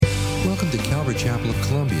Welcome to Calvary Chapel of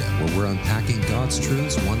Columbia, where we're unpacking God's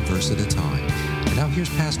truths one verse at a time. And now here's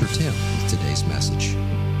Pastor Tim with today's message.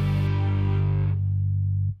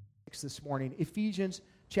 This morning, Ephesians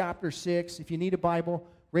chapter 6. If you need a Bible,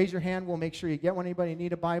 raise your hand. We'll make sure you get one. Anybody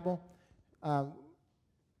need a Bible?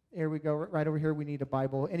 Here we go. Right over here, we need a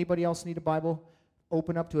Bible. Anybody else need a Bible?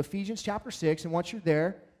 Open up to Ephesians chapter 6, and once you're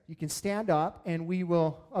there, you can stand up, and we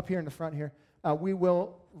will, up here in the front here, we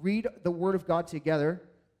will read the Word of God together.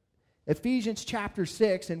 Ephesians chapter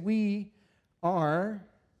 6, and we are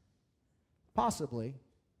possibly,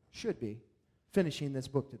 should be, finishing this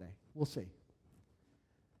book today. We'll see.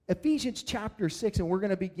 Ephesians chapter 6, and we're going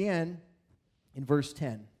to begin in verse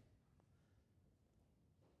 10.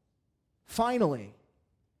 Finally,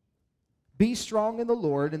 be strong in the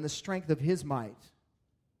Lord and the strength of His might.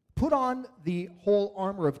 Put on the whole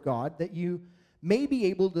armor of God, that you may be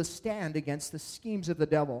able to stand against the schemes of the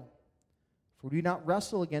devil. For we do not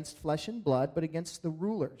wrestle against flesh and blood, but against the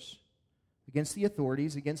rulers, against the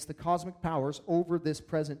authorities, against the cosmic powers over this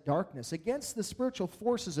present darkness, against the spiritual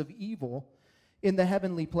forces of evil in the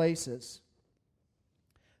heavenly places.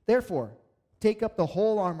 Therefore, take up the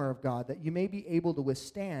whole armor of God, that you may be able to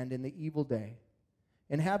withstand in the evil day.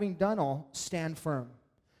 And having done all, stand firm.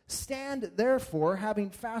 Stand, therefore,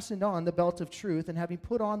 having fastened on the belt of truth, and having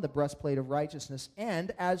put on the breastplate of righteousness,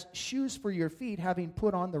 and as shoes for your feet, having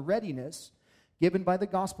put on the readiness given by the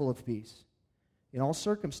gospel of peace. In all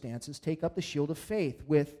circumstances, take up the shield of faith,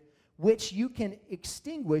 with which you can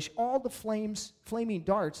extinguish all the flaming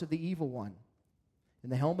darts of the evil one,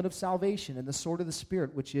 and the helmet of salvation, and the sword of the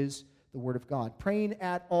Spirit, which is the word of God, praying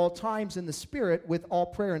at all times in the Spirit with all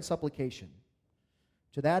prayer and supplication.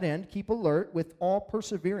 To that end, keep alert with all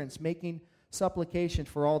perseverance, making supplication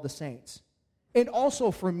for all the saints. And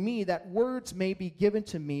also for me, that words may be given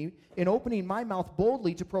to me in opening my mouth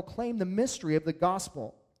boldly to proclaim the mystery of the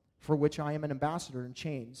gospel, for which I am an ambassador in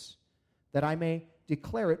chains, that I may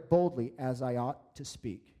declare it boldly as I ought to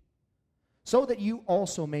speak. So that you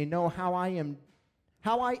also may know how I am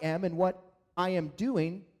and what I am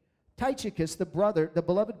doing, Tychicus, the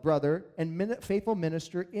beloved brother and faithful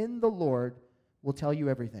minister in the Lord, will tell you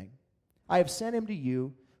everything. I have sent him to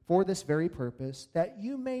you for this very purpose, that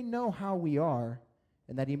you may know how we are,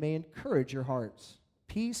 and that he may encourage your hearts.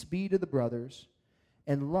 Peace be to the brothers,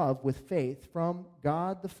 and love with faith from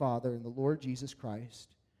God the Father and the Lord Jesus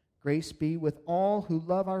Christ. Grace be with all who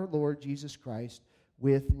love our Lord Jesus Christ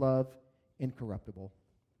with love incorruptible.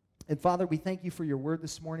 And Father, we thank you for your word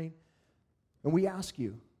this morning, and we ask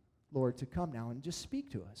you, Lord, to come now and just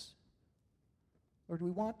speak to us. Lord,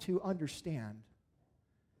 we want to understand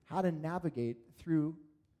how to navigate through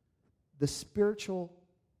the spiritual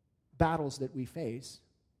battles that we face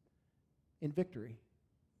in victory.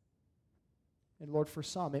 And Lord, for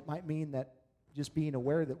some, it might mean that just being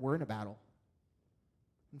aware that we're in a battle.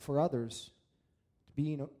 And for others,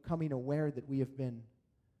 becoming aware that we have been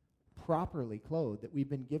properly clothed, that we've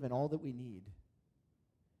been given all that we need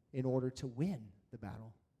in order to win the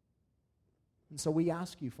battle. And so we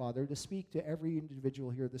ask you, Father, to speak to every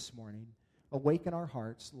individual here this morning. Awaken our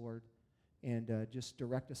hearts, Lord, and just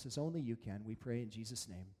direct us as only you can. We pray in Jesus'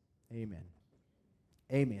 name. Amen.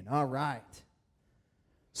 Amen. All right.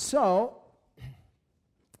 So,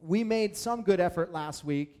 we made some good effort last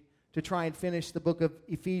week to try and finish the book of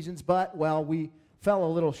Ephesians, but, well, we fell a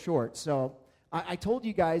little short. So, I told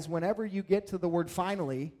you guys, whenever you get to the word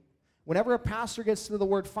finally, whenever a pastor gets to the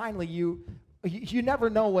word finally, you never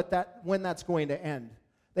know when that's going to end.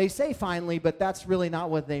 They say finally, but that's really not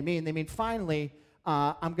what they mean. They mean finally,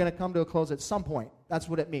 I'm going to come to a close at some point. That's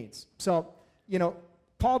what it means. So,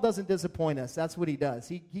 Paul doesn't disappoint us. That's what he does.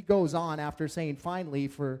 He goes on after saying finally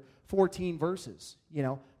for 14 verses,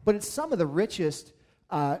 But it's some of the richest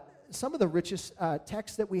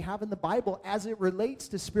texts that we have in the Bible as it relates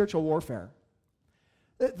to spiritual warfare.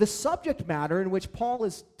 The subject matter in which Paul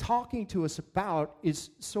is talking to us about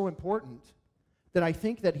is so important that I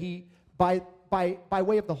think that he, by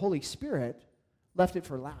way of the Holy Spirit, left it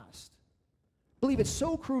for last. I believe it's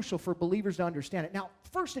so crucial for believers to understand it. Now,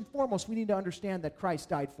 first and foremost, we need to understand that Christ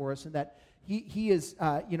died for us and that He is,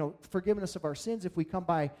 forgiven us of our sins. If we come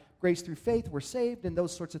by grace through faith, we're saved, and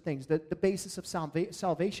those sorts of things, the basis of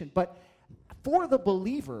salvation. But for the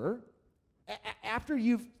believer, after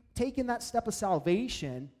you've taken that step of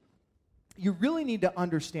salvation, you really need to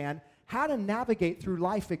understand how to navigate through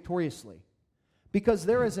life victoriously. Because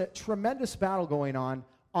there is a tremendous battle going on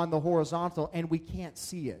the horizontal, and we can't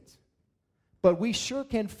see it. But we sure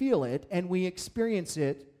can feel it, and we experience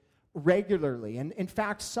it regularly. And in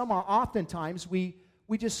fact, oftentimes we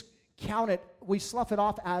just count it, we slough it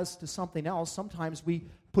off as to something else. Sometimes we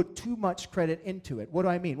put too much credit into it. What do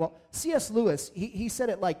I mean? Well, C.S. Lewis, he said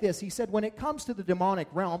it like this. He said, when it comes to the demonic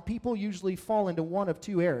realm, people usually fall into one of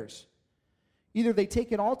two errors. Either they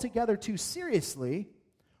take it altogether too seriously,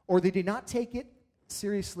 or they do not take it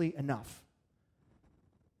seriously enough.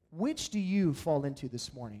 Which do you fall into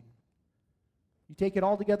this morning? You take it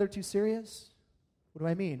altogether too serious? What do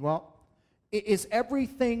I mean? Well, is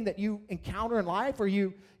everything that you encounter in life, or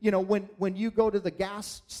when you go to the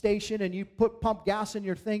gas station and you pump gas in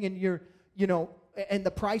your thing and and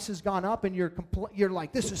the price has gone up and you're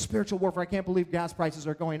like, this is spiritual warfare. I can't believe gas prices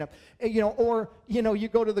are going up. Or you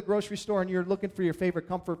go to the grocery store and you're looking for your favorite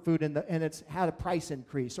comfort food and it's had a price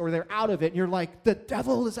increase, or they're out of it and you're like, the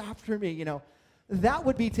devil is after me. That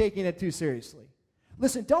would be taking it too seriously.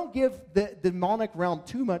 Listen, don't give the demonic realm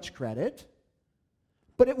too much credit,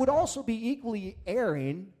 but it would also be equally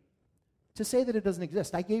erring to say that it doesn't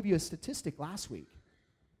exist. I gave you a statistic last week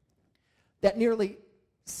that nearly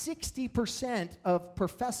 60% of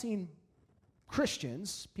professing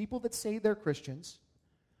Christians, people that say they're Christians,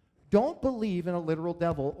 don't believe in a literal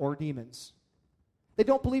devil or demons. They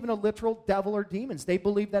don't believe in a literal devil or demons. They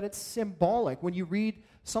believe that it's symbolic. When you read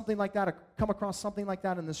something like that or come across something like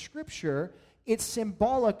that in the Scripture, it's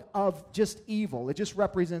symbolic of just evil. It just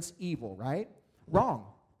represents evil, right? Wrong.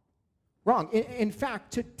 In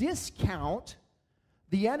fact, to discount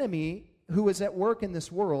the enemy who is at work in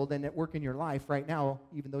this world and at work in your life right now,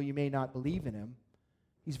 even though you may not believe in him,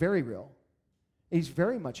 he's very real. He's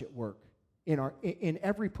very much at work in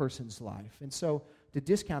every person's life. And so to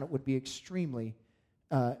discount it would be extremely,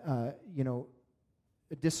 a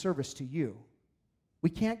disservice to you. We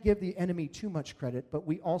can't give the enemy too much credit, but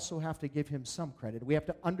we also have to give him some credit. We have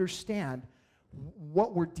to understand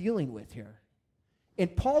what we're dealing with here.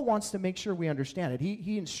 And Paul wants to make sure we understand it.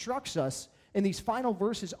 He instructs us in these final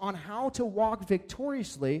verses on how to walk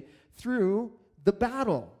victoriously through the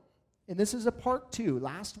battle. And this is a part 2.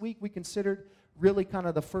 Last week we considered really kind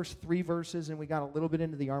of the first 3 verses, and we got a little bit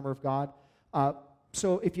into the armor of God.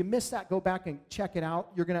 So if you missed that, go back and check it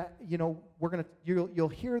out. You'll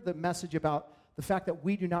hear the message about the fact that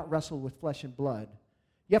we do not wrestle with flesh and blood.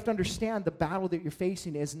 You have to understand the battle that you're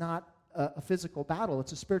facing is not a physical battle,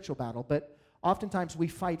 it's a spiritual battle. But oftentimes we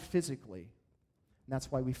fight physically, and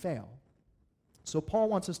that's why we fail. So Paul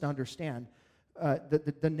wants us to understand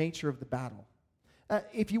the nature of the battle.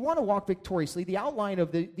 If you want to walk victoriously, the outline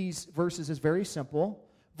of these verses is very simple.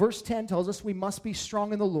 Verse 10 tells us we must be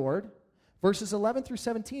strong in the Lord. Verses 11 through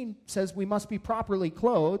 17 says we must be properly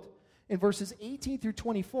clothed. And verses 18 through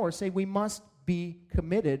 24 say we must be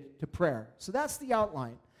committed to prayer. So that's the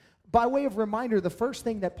outline. By way of reminder, the first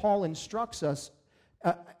thing that Paul instructs us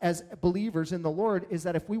as believers in the Lord is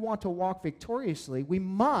that if we want to walk victoriously, we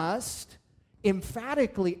must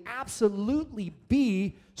emphatically, absolutely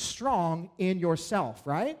be strong in yourself,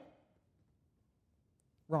 right?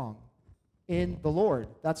 Wrong. In the Lord.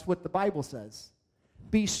 That's what the Bible says.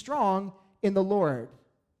 Be strong in the Lord.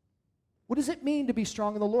 What does it mean to be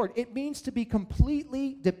strong in the Lord? It means to be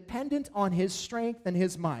completely dependent on His strength and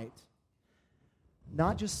His might.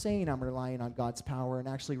 Not just saying I'm relying on God's power and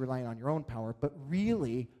actually relying on your own power, but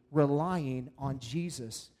really relying on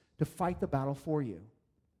Jesus to fight the battle for you.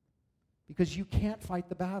 Because you can't fight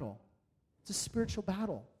the battle. It's a spiritual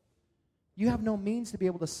battle. You have no means to be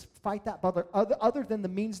able to fight that battle other than the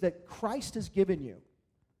means that Christ has given you.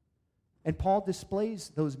 And Paul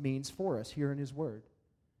displays those means for us here in his word.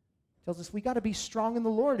 He tells us we got to be strong in the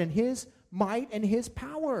Lord and His might and His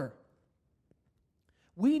power.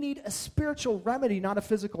 We need a spiritual remedy, not a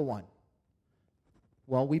physical one.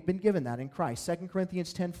 Well, we've been given that in Christ. 2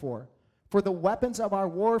 Corinthians 10:4. For the weapons of our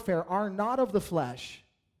warfare are not of the flesh,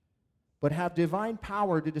 but have divine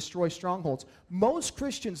power to destroy strongholds. Most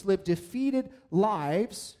Christians live defeated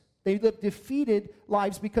lives. They live defeated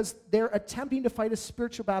lives because they're attempting to fight a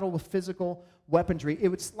spiritual battle with physical weaponry.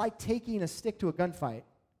 It's like taking a stick to a gunfight.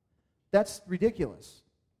 That's ridiculous.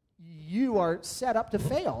 You are set up to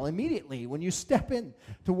fail immediately when you step in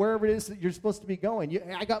to wherever it is that you're supposed to be going.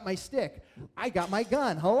 I got my stick. I got my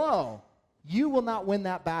gun. Hello. You will not win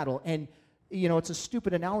that battle. And, it's a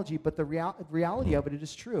stupid analogy, but the reality of it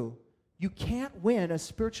is true. You can't win a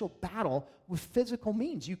spiritual battle with physical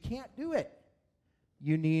means. You can't do it.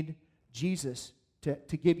 You need Jesus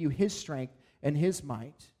to give you His strength and His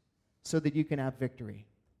might so that you can have victory.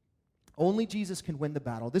 Only Jesus can win the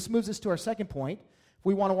battle. This moves us to our second point. If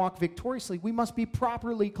we want to walk victoriously, we must be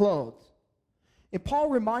properly clothed. And Paul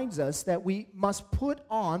reminds us that we must put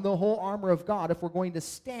on the whole armor of God if we're going to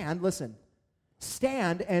stand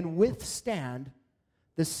and withstand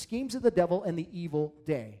the schemes of the devil and the evil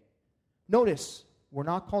day. Notice, we're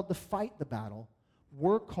not called to fight the battle.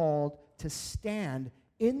 We're called to stand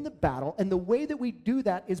in the battle, and the way that we do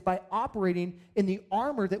that is by operating in the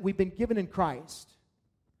armor that we've been given in Christ.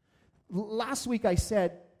 Last week I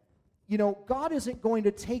said, God isn't going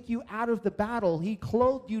to take you out of the battle. He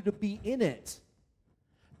clothed you to be in it.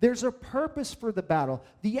 There's a purpose for the battle.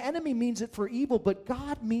 The enemy means it for evil, but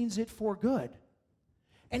God means it for good.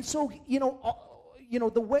 And so,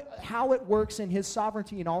 the way how it works in his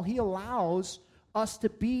sovereignty and all, he allows us to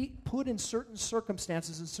be put in certain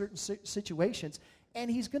circumstances and certain situations, and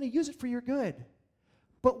he's going to use it for your good.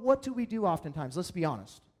 But what do we do oftentimes? Let's be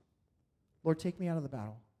honest. Lord, take me out of the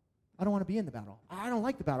battle. I don't want to be in the battle. I don't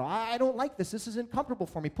like the battle. I don't like this. This isn't comfortable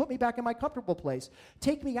for me. Put me back in my comfortable place.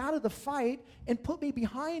 Take me out of the fight and put me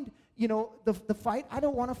behind, the fight. I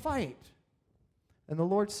don't want to fight. And the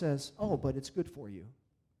Lord says, oh, but it's good for you.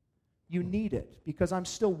 You need it because I'm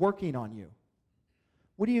still working on you.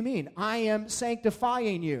 What do you mean? I am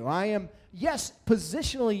sanctifying you. Yes,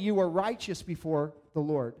 positionally you are righteous before the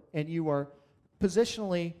Lord, and you are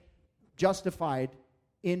positionally justified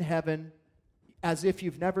in heaven as if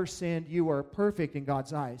you've never sinned. You are perfect in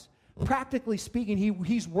God's eyes. Practically speaking,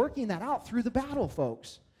 he's working that out through the battle,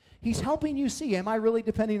 folks. He's helping you see, am I really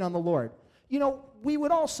depending on the Lord? We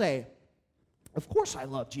would all say, of course I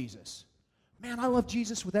love Jesus. Man, I love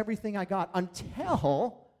Jesus with everything I got.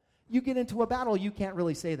 Until you get into a battle, you can't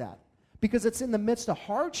really say that. Because it's in the midst of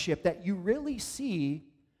hardship that you really see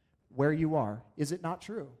where you are. Is it not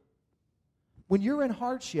true? When you're in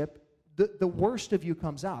hardship, the worst of you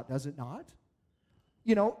comes out, does it not?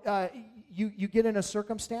 You get in a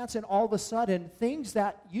circumstance, and all of a sudden, things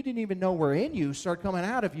that you didn't even know were in you start coming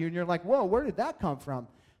out of you, and you're like, whoa, where did that come from?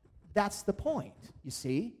 That's the point, you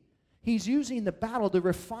see? He's using the battle to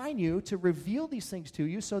refine you, to reveal these things to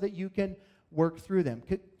you so that you can work through them.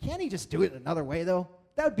 Can't he just do it another way, though?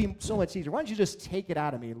 That would be so much easier. Why don't you just take it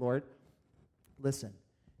out of me, Lord? Listen,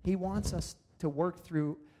 he wants us to work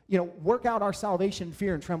through, work out our salvation in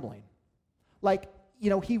fear and trembling.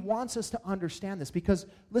 He wants us to understand this because,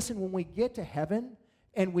 listen, when we get to heaven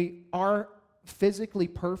and we are physically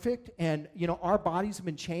perfect and, our bodies have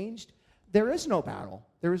been changed, there is no battle.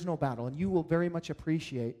 There is no battle. And you will very much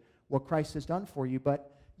appreciate what Christ has done for you,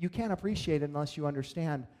 but you can't appreciate it unless you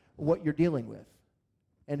understand what you're dealing with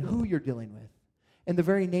and who you're dealing with and the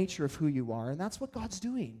very nature of who you are. And that's what God's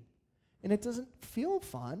doing. And it doesn't feel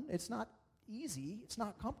fun. It's not easy. It's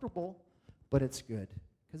not comfortable, but it's good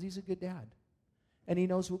because he's a good dad. And he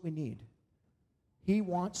knows what we need. He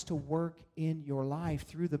wants to work in your life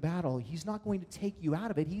through the battle. He's not going to take you out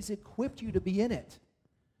of it. He's equipped you to be in it.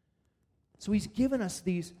 So he's given us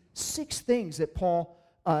these 6 things that Paul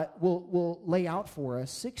will lay out for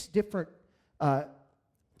us, 6 different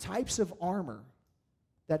types of armor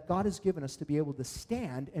that God has given us to be able to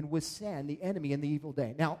stand and withstand the enemy in the evil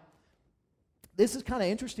day. Now, this is kind of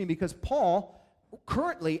interesting because Paul,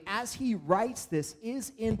 currently, as he writes this,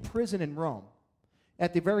 is in prison in Rome.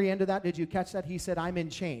 At the very end of that, did you catch that? He said, I'm in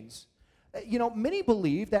chains. Many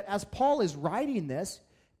believe that as Paul is writing this,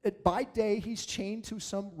 by day he's chained to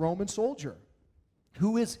some Roman soldier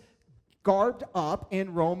who is garbed up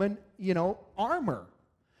in Roman, armor.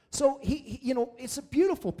 So it's a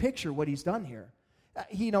beautiful picture what he's done here.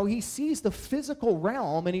 He sees the physical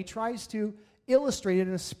realm and he tries to illustrate it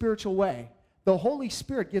in a spiritual way. The Holy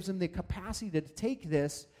Spirit gives him the capacity to take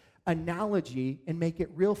this analogy and make it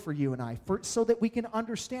real for you and I, so that we can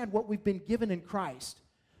understand what we've been given in Christ.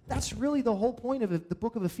 That's really the whole point of the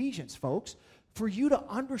book of Ephesians, folks, for you to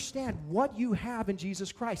understand what you have in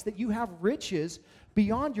Jesus Christ, that you have riches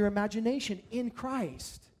beyond your imagination in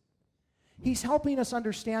Christ. He's helping us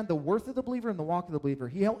understand the worth of the believer and the walk of the believer.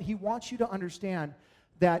 He wants you to understand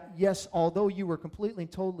that, yes, although you were completely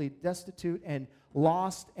and totally destitute and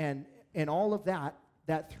lost and all of that,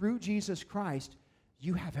 that through Jesus Christ,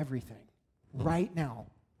 you have everything right now,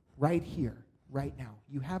 right here, right now.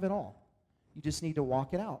 You have it all. You just need to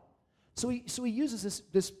walk it out. So he uses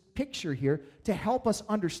this picture here to help us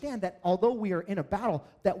understand that although we are in a battle,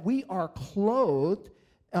 that we are clothed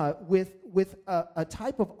with a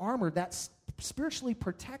type of armor that spiritually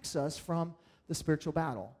protects us from the spiritual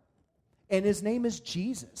battle. And his name is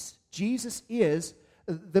Jesus. Jesus is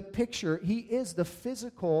the picture. He is the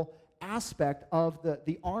physical aspect of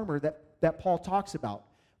the armor that Paul talks about.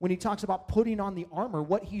 When he talks about putting on the armor,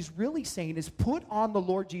 what he's really saying is put on the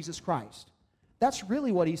Lord Jesus Christ. That's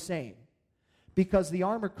really what he's saying. Because the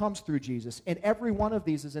armor comes through Jesus, and every one of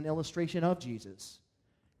these is an illustration of Jesus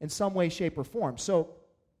in some way, shape, or form. So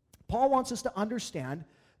Paul wants us to understand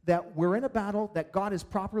that we're in a battle, that God has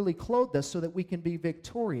properly clothed us so that we can be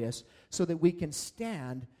victorious, so that we can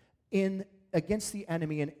stand against the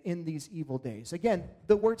enemy and in these evil days. Again,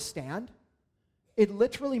 the word stand, it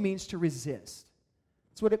literally means to resist.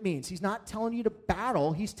 That's what it means. He's not telling you to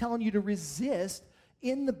battle. He's telling you to resist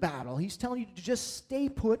in the battle. He's telling you to just stay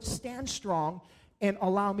put, stand strong, and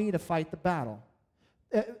allow me to fight the battle.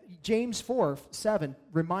 James 4:7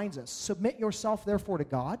 reminds us, submit yourself therefore to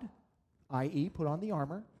God, i.e., put on the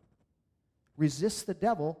armor, resist the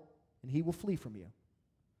devil, and he will flee from you.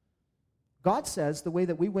 God says the way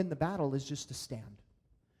that we win the battle is just to stand.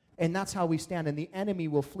 And that's how we stand, and the enemy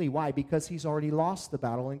will flee. Why? Because he's already lost the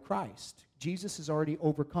battle in Christ. Jesus has already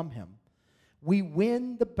overcome him. We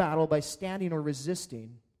win the battle by standing or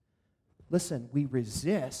resisting. Listen, we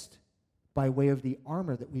resist by way of the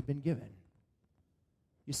armor that we've been given.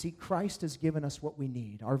 You see, Christ has given us what we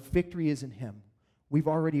need. Our victory is in him. We've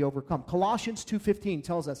already overcome. Colossians 2:15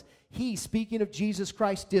 tells us, he, speaking of Jesus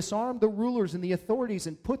Christ, disarmed the rulers and the authorities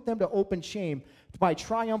and put them to open shame by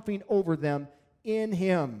triumphing over them in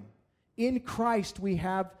him. In Christ we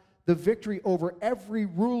have the victory over every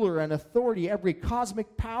ruler and authority, every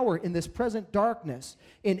cosmic power in this present darkness,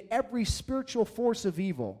 in every spiritual force of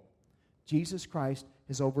evil. Jesus Christ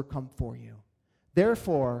has overcome for you.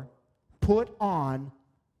 Therefore, put on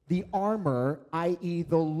the armor, i.e.,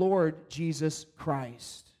 the Lord Jesus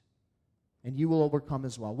Christ, and you will overcome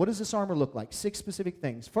as well. What does this armor look like? 6 specific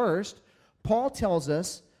things. First, Paul tells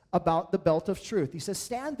us about the belt of truth. He says,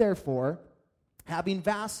 stand therefore, having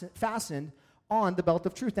fastened on the belt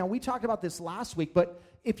of truth. Now, we talked about this last week, but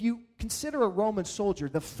if you consider a Roman soldier,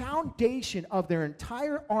 the foundation of their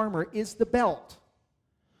entire armor is the belt.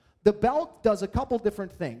 The belt does a couple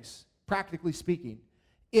different things, practically speaking.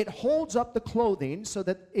 It holds up the clothing so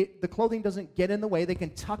that the clothing doesn't get in the way. They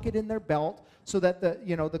can tuck it in their belt so that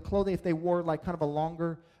the clothing, if they wore like kind of a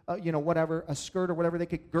longer, a skirt or whatever, they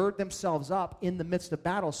could gird themselves up in the midst of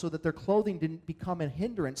battle so that their clothing didn't become a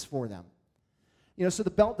hindrance for them. So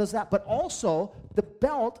the belt does that. But also, the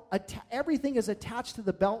belt, everything is attached to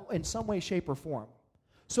the belt in some way, shape, or form.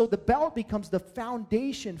 So the belt becomes the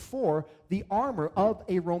foundation for the armor of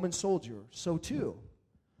a Roman soldier. So too,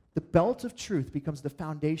 the belt of truth becomes the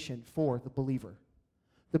foundation for the believer.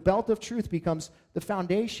 The belt of truth becomes the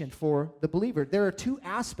foundation for the believer. There are 2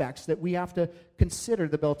 aspects that we have to consider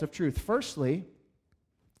the belt of truth. Firstly,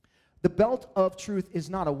 the belt of truth is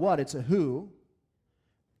not a what, it's a who.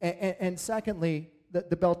 And secondly,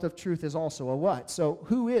 the belt of truth is also a what. So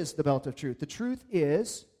who is the belt of truth? The truth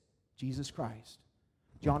is Jesus Christ.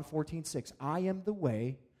 John 14:6, I am the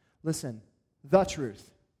way, listen, the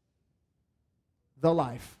truth, the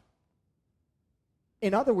life.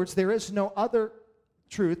 In other words, there is no other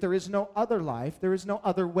truth, there is no other life, there is no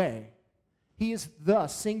other way. He is the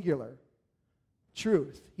singular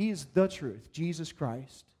truth. He is the truth, Jesus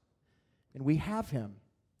Christ. And we have him,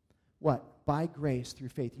 what? By grace through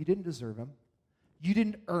faith. You didn't deserve him. You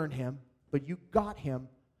didn't earn him, but you got him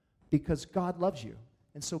because God loves you.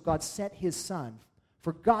 And so God sent his Son.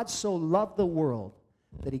 For God so loved the world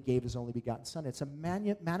that he gave his only begotten Son. It's a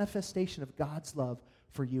manifestation of God's love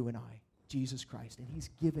for you and I, Jesus Christ. And he's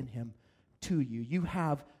given him to you. You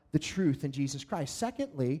have the truth in Jesus Christ.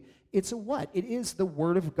 Secondly, it's a what? It is the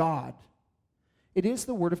Word of God. It is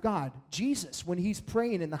the Word of God. Jesus, when he's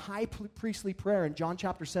praying in the high priestly prayer in John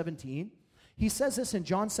chapter 17, he says this in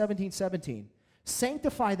John 17:17.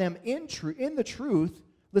 Sanctify them in the truth.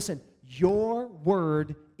 Listen, your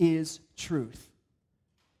word is truth.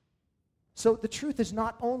 So the truth is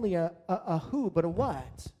not only a who, but a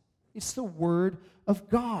what? It's the Word of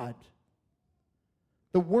God.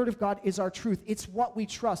 The Word of God is our truth. It's what we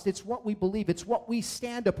trust. It's what we believe. It's what we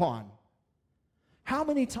stand upon. How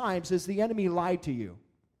many times has the enemy lied to you?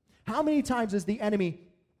 How many times has the enemy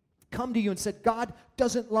come to you and said, God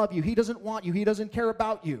doesn't love you. He doesn't want you. He doesn't care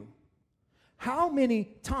about you. How many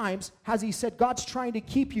times has he said, God's trying to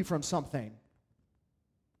keep you from something?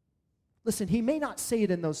 Listen, he may not say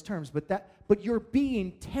it in those terms, but you're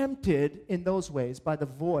being tempted in those ways by the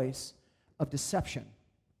voice of deception.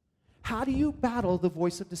 How do you battle the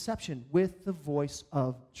voice of deception? With the voice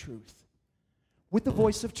of truth. With the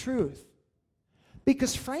voice of truth.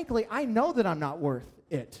 Because frankly, I know that I'm not worth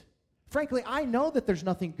it. Frankly, I know that there's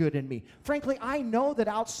nothing good in me. Frankly, I know that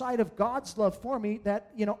outside of God's love for me,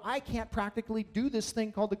 that, I can't practically do this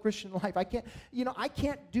thing called the Christian life. I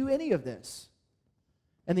can't do any of this.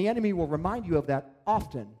 And the enemy will remind you of that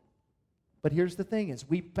often. But here's the thing is,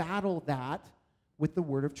 we battle that with the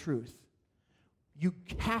word of truth. You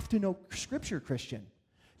have to know Scripture, Christian.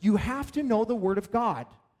 You have to know the Word of God.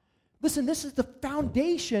 Listen, this is the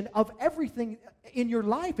foundation of everything in your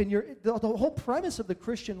life. And the whole premise of the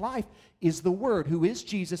Christian life is the Word, who is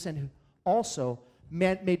Jesus and who also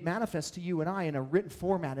made manifest to you and I in a written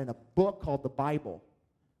format in a book called the Bible.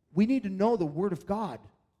 We need to know the Word of God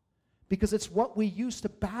because it's what we use to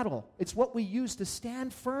battle. It's what we use to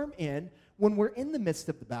stand firm in when we're in the midst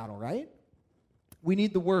of the battle, right? We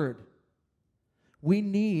need the Word. We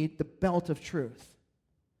need the belt of truth.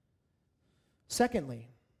 Secondly,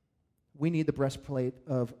 we need the breastplate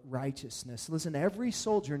of righteousness. Listen, every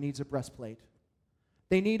soldier needs a breastplate.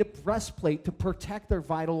 They need a breastplate to protect their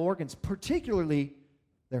vital organs, particularly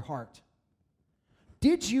their heart.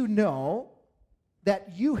 Did you know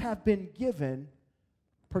that you have been given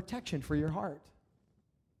protection for your heart?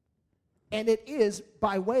 And it is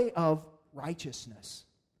by way of righteousness.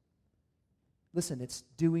 Listen, it's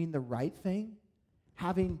doing the right thing,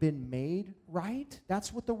 having been made right.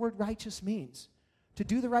 That's what the word righteous means. To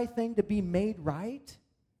do the right thing, to be made right.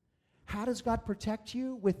 How does God protect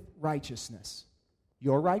you? With righteousness.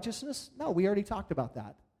 Your righteousness? No, we already talked about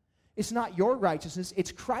that. It's not your righteousness,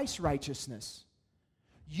 it's Christ's righteousness.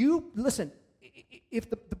 Listen, if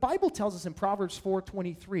the Bible tells us in Proverbs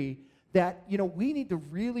 4:23 that, we need to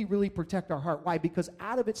really, really protect our heart. Why? Because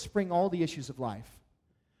out of it spring all the issues of life.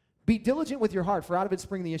 Be diligent with your heart, for out of it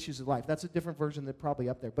spring the issues of life. That's a different version that's probably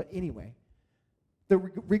up there. But anyway,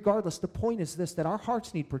 regardless, the point is this, that our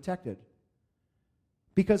hearts need protected.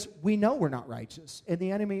 Because we know we're not righteous. And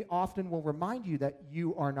the enemy often will remind you that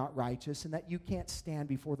you are not righteous and that you can't stand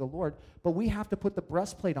before the Lord. But we have to put the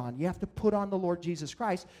breastplate on. You have to put on the Lord Jesus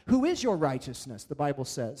Christ, who is your righteousness, the Bible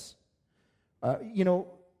says. 2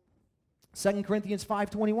 Corinthians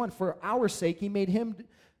 5:21, for our sake he made him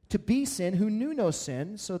to be sin who knew no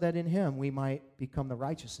sin, so that in him we might become the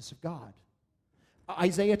righteousness of God.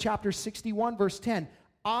 Isaiah chapter 61, verse 10,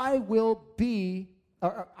 I will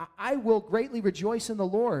greatly rejoice in the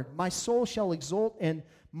Lord. My soul shall exult in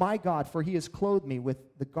my God, for he has clothed me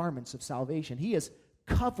with the garments of salvation. He has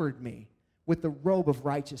covered me with the robe of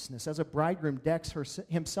righteousness. As a bridegroom decks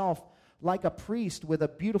himself like a priest with a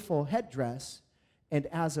beautiful headdress, and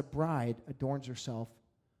as a bride adorns herself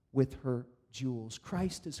with her jewels.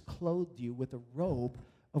 Christ has clothed you with a robe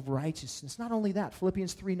of righteousness. Not only that,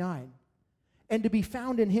 Philippians 3:9, and to be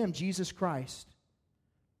found in him, Jesus Christ,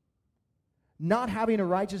 not having a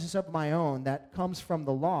righteousness of my own that comes from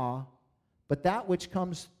the law, but that which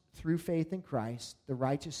comes through faith in Christ, the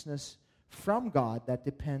righteousness from God that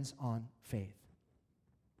depends on faith.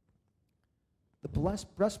 The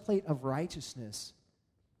breastplate of righteousness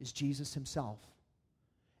is Jesus himself.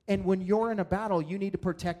 And when you're in a battle, you need to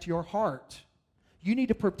protect your heart. You need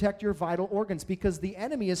to protect your vital organs because the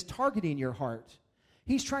enemy is targeting your heart.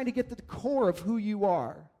 He's trying to get to the core of who you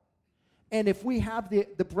are. And if we have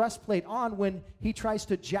the breastplate on, when he tries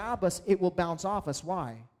to jab us, it will bounce off us.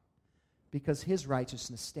 Why? Because his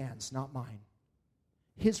righteousness stands, not mine.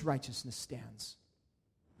 His righteousness stands.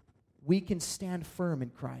 We can stand firm in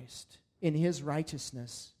Christ, in his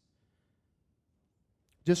righteousness.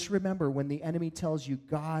 Just remember, when the enemy tells you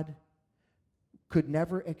God could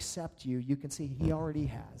never accept you, you can see he already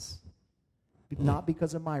has. Not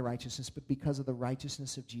because of my righteousness, but because of the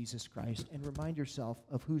righteousness of Jesus Christ. And remind yourself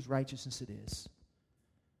of whose righteousness it is.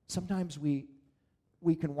 Sometimes we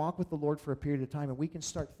can walk with the Lord for a period of time and we can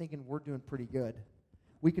start thinking we're doing pretty good.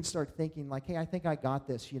 We can start thinking like, hey, I think I got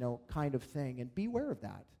this, kind of thing. And beware of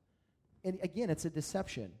that. And again, it's a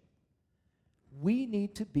deception. We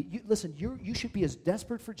need to be, you should be as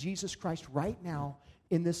desperate for Jesus Christ right now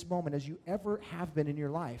in this moment as you ever have been in your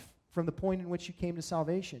life from the point in which you came to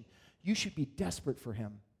salvation. You should be desperate for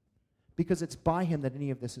him because it's by him that any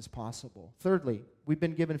of this is possible. Thirdly, we've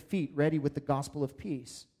been given feet ready with the gospel of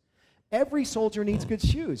peace. Every soldier needs good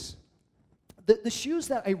shoes. The shoes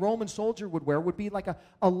that a Roman soldier would wear would be like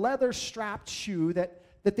a leather-strapped shoe that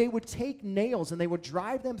they would take nails and they would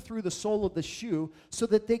drive them through the sole of the shoe so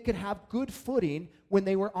that they could have good footing when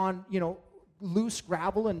they were on, loose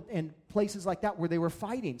gravel and places like that where they were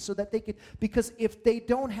fighting, so that they could, because if they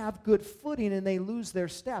don't have good footing and they lose their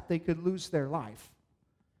step, they could lose their life.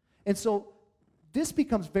 And so this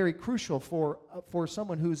becomes very crucial for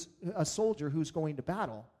someone who's a soldier who's going to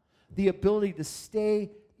battle. The ability to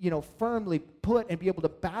stay, firmly put and be able to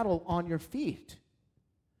battle on your feet.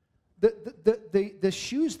 The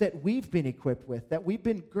shoes that we've been equipped with, that we've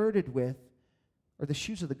been girded with, are the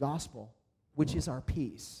shoes of the gospel, which is our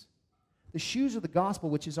peace. The shoes of the gospel,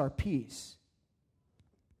 which is our peace.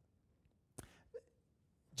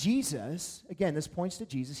 Jesus, again, this points to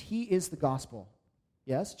Jesus. He is the gospel.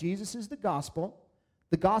 Yes, Jesus is the gospel.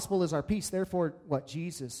 The gospel is our peace. Therefore, what?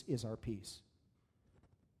 Jesus is our peace.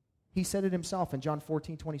 He said it himself in John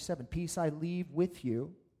 14:27. Peace I leave with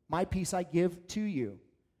you. My peace I give to you.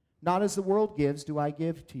 Not as the world gives do I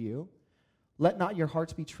give to you. Let not your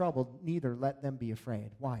hearts be troubled, neither let them be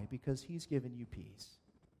afraid. Why? Because he's given you peace.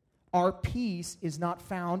 Our peace is not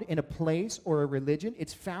found in a place or a religion.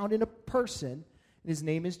 It's found in a person, and his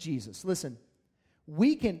name is Jesus. Listen,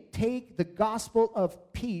 we can take the gospel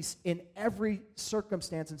of peace in every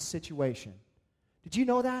circumstance and situation. Did you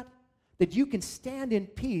know that? That you can stand in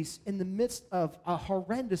peace in the midst of a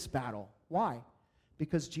horrendous battle. Why?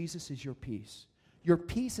 Because Jesus is your peace. Your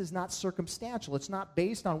peace is not circumstantial. It's not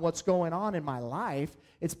based on what's going on in my life.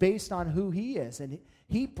 It's based on who he is. And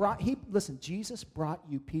listen, Jesus brought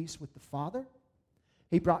you peace with the Father.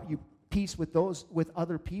 He brought you peace with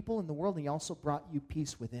other people in the world, and he also brought you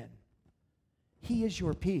peace within. He is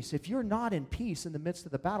your peace. If you're not in peace in the midst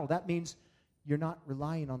of the battle, that means you're not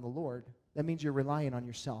relying on the Lord. That means you're relying on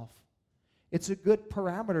yourself. It's a good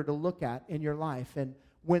parameter to look at in your life. And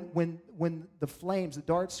when the flames, the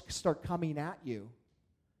darts start coming at you,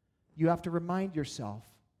 you have to remind yourself,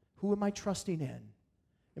 who am I trusting in?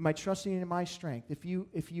 Am I trusting in my strength? If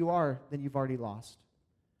you are, then you've already lost.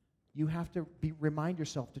 You have to remind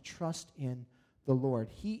yourself to trust in the Lord.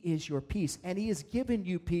 He is your peace, and he has given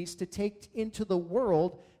you peace to take into the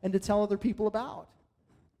world and to tell other people about.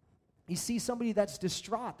 You see somebody that's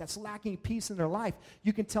distraught, that's lacking peace in their life,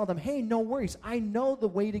 you can tell them, hey, no worries, I know the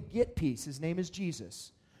way to get peace. His name is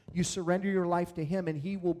Jesus. You surrender your life to him, and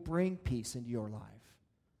he will bring peace into your life.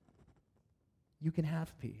 You can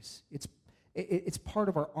have peace. It's part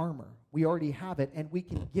of our armor. We already have it, and we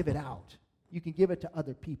can give it out. You can give it to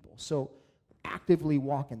other people. So actively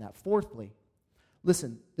walk in that. Fourthly,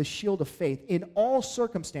 listen, the shield of faith. In all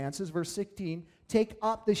circumstances, verse 16, take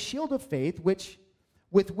up the shield of faith,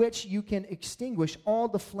 with which you can extinguish all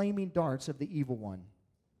the flaming darts of the evil one.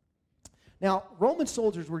 Now, Roman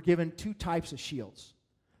soldiers were given two types of shields.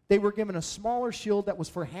 They were given a smaller shield that was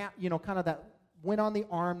for kind of that went on the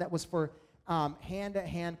arm, that was for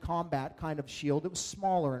hand-to-hand combat kind of shield. It was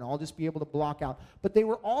smaller and all, just be able to block out. But they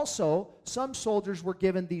were also, some soldiers were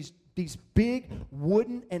given these big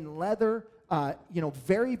wooden and leather,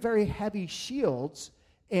 very, very heavy shields,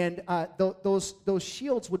 and those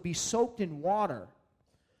shields would be soaked in water,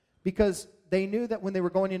 because they knew that when they were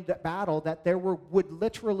going into battle that there would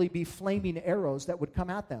literally be flaming arrows that would come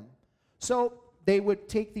at them. So they would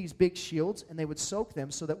take these big shields and they would soak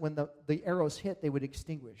them so that when the arrows hit, they would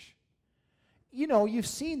extinguish. You know, you've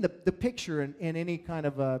seen the picture in any kind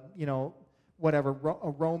of a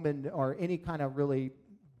Roman or any kind of really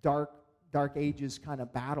dark ages kind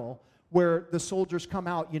of battle where the soldiers come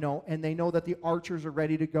out, and they know that the archers are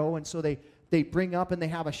ready to go, and so they bring up and they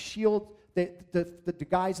have a shield. The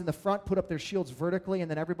guys in the front put up their shields vertically, and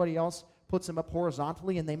then everybody else puts them up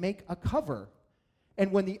horizontally, and they make a cover.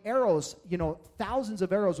 And when the arrows, thousands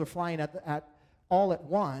of arrows are flying at all at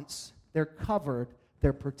once, they're covered,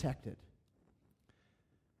 they're protected.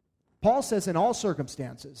 Paul says in all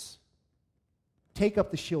circumstances, take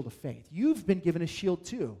up the shield of faith. You've been given a shield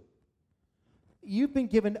too. You've been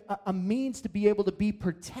given a means to be able to be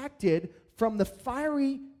protected from the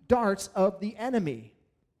fiery darts of the enemy.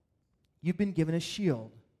 You've been given a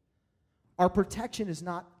shield. Our protection is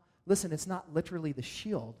not, it's not literally the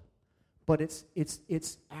shield, but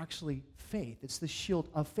it's actually faith. It's the shield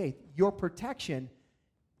of faith. Your protection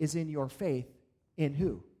is in your faith in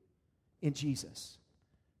who? In Jesus.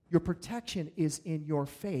 Your protection is in your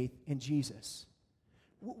faith in Jesus.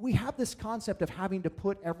 We have this concept of having to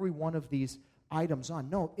put every one of these items on.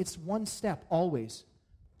 No, it's one step always,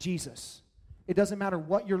 Jesus. It doesn't matter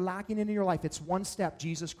what you're lacking in your life. It's one step,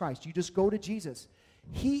 Jesus Christ. You just go to Jesus.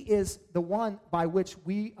 He is the one by which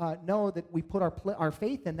we know that we put our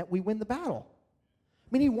faith in, that we win the battle. I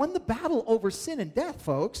mean, he won the battle over sin and death,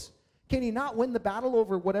 folks. Can he not win the battle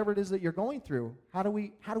over whatever it is that you're going through? How do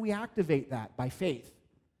we activate that? By faith.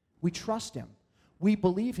 We trust him. We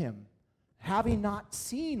believe him. Having not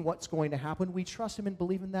seen what's going to happen, we trust him and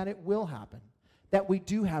believe in that it will happen, that we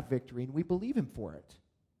do have victory, and we believe him for it.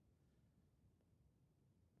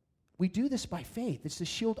 We do this by faith. It's the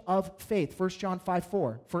shield of faith. 1 John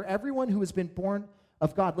 5:4. For everyone who has been born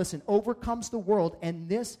of God, overcomes the world, and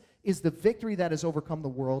this is the victory that has overcome the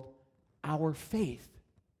world, our faith.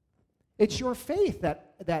 It's your faith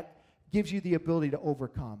that gives you the ability to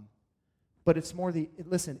overcome. But it's more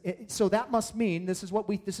so that must mean, this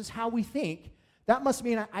is how we think. That must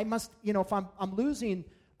mean I must, if I'm losing,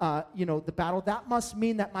 the battle, that must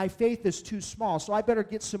mean that my faith is too small, so I better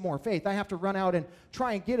get some more faith. I have to run out and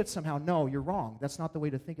try and get it somehow. No, you're wrong. That's not the way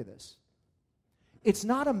to think of this. It's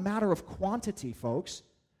not a matter of quantity, folks.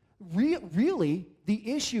 Really,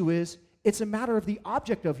 the issue is, it's a matter of the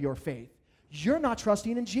object of your faith. You're not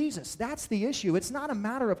trusting in Jesus. That's the issue. It's not a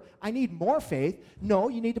matter of, I need more faith. No,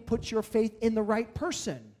 you need to put your faith in the right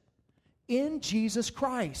person, in Jesus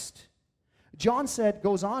Christ. John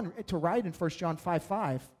goes on to write in 1 John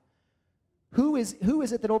 5:5, Who is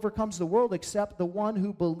it that overcomes the world except the one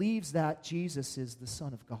who believes that Jesus is the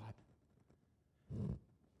Son of God?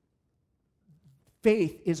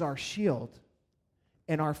 Faith is our shield,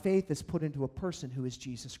 and our faith is put into a person who is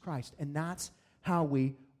Jesus Christ, and that's how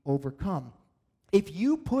we overcome. If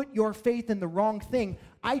you put your faith in the wrong thing,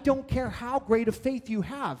 I don't care how great a faith you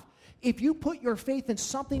have. If you put your faith in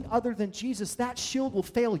something other than Jesus, that shield will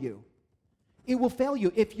fail you. It will fail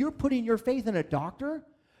you. If you're putting your faith in a doctor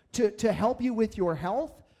to help you with your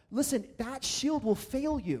health, listen, that shield will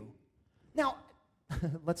fail you. Now,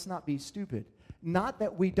 let's not be stupid. Not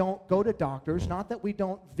that we don't go to doctors, not that we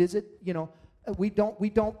don't visit, we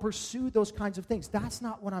don't pursue those kinds of things. That's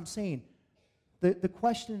not what I'm saying. The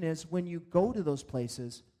question is, when you go to those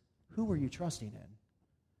places, who are you trusting in?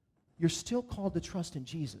 You're still called to trust in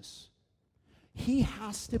Jesus. He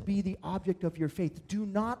has to be the object of your faith. Do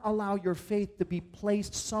not allow your faith to be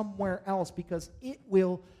placed somewhere else because it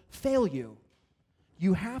will fail you.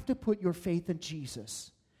 You have to put your faith in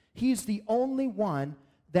Jesus. He's the only one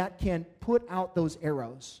that can put out those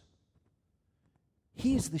arrows.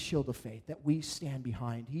 He's the shield of faith that we stand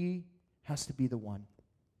behind. He has to be the one.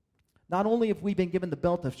 Not only have we been given the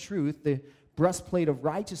belt of truth, the breastplate of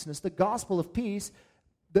righteousness, the gospel of peace,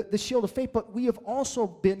 the shield of faith, but we have also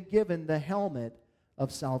been given the helmet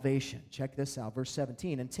of salvation. Check this out, verse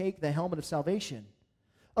 17. And take the helmet of salvation.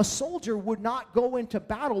 A soldier would not go into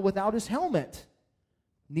battle without his helmet.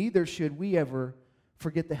 Neither should we ever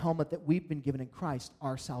forget the helmet that we've been given in Christ,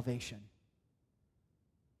 our salvation.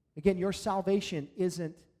 Again, your salvation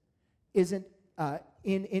isn't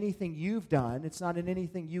in anything you've done. It's not in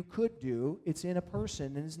anything you could do. It's in a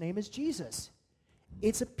person, and his name is Jesus.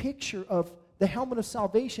 It's a picture of, the helmet of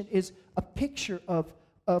salvation is a picture of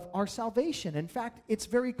our salvation. In fact, it's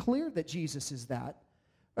very clear that Jesus is that.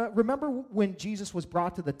 Remember when Jesus was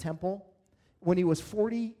brought to the temple when he was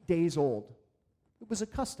 40 days old? It was a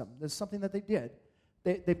custom. There's something that they did.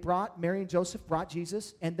 They brought, Mary and Joseph brought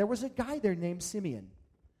Jesus, and there was a guy there named Simeon.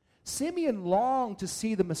 Simeon longed to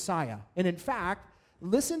see the Messiah. And in fact,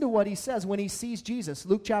 listen to what he says when he sees Jesus.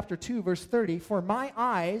 Luke chapter 2, verse 30, "For my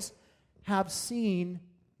eyes have seen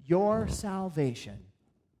your salvation."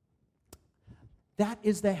 That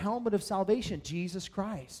is the helmet of salvation, Jesus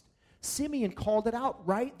Christ. Simeon called it out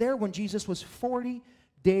right there when Jesus was 40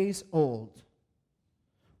 days old.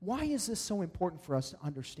 Why is this so important for us to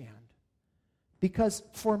understand? Because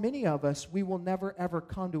for many of us, we will never ever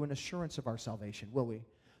come to an assurance of our salvation, will we?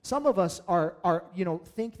 Some of us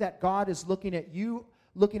think that God is looking at you,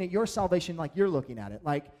 looking at your salvation like you're looking at it.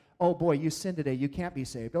 Like, oh boy, you sinned today, you can't be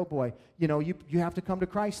saved. Oh boy, you have to come to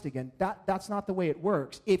Christ again. That's not the way it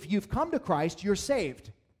works. If you've come to Christ, you're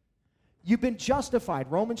saved. You've been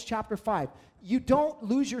justified. Romans chapter 5. You don't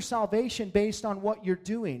lose your salvation based on what you're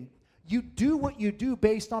doing. You do what you do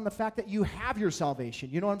based on the fact that you have your salvation.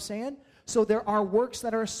 You know what I'm saying? So there are works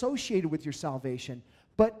that are associated with your salvation.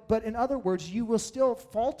 But in other words, you will still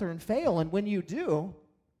falter and fail. And when you do,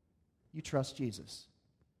 you trust Jesus.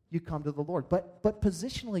 You come to the Lord. But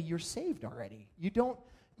positionally, you're saved already. You don't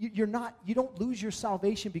lose your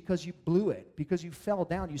salvation because you blew it, because you fell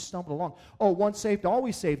down, you stumbled along. Oh, once saved,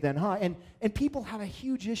 always saved then, huh? And people have a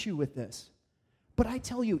huge issue with this. But I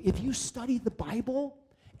tell you, if you study the Bible,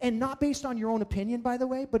 and not based on your own opinion, by the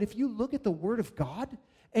way, but if you look at the Word of God,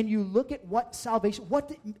 and you look at what salvation, what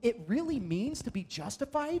it really means to be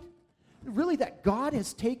justified, really that God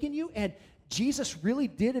has taken you and Jesus really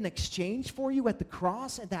did an exchange for you at the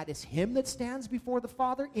cross, and that is Him that stands before the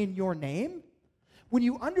Father in your name. When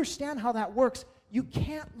you understand how that works, you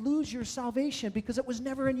can't lose your salvation because it was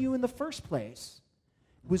never in you in the first place.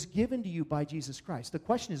 It was given to you by Jesus Christ. The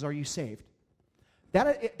question is, are you saved?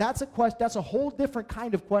 That's a whole different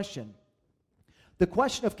kind of question. The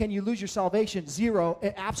question of can you lose your salvation, 0,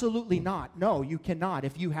 absolutely not. No, you cannot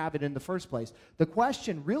if you have it in the first place. The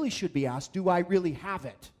question really should be asked, do I really have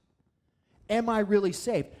it? Am I really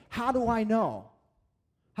saved? How do I know?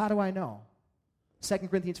 How do I know? 2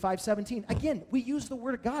 Corinthians 5:17. Again, we use the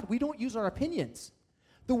Word of God. We don't use our opinions.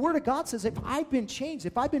 The Word of God says if I've been changed,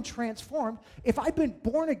 if I've been transformed, if I've been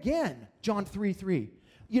born again, John 3:3,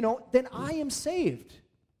 then I am saved.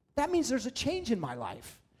 That means there's a change in my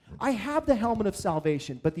life. I have the helmet of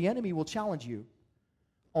salvation, but the enemy will challenge you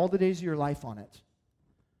all the days of your life on it.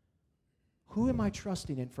 Who am I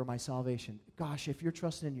trusting in for my salvation? Gosh, if you're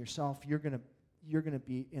trusting in yourself, you're going to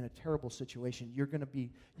be in a terrible situation.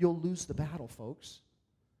 You'll lose the battle, folks.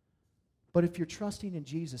 But if you're trusting in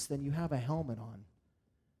Jesus, then you have a helmet on.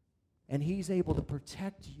 And He's able to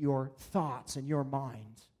protect your thoughts and your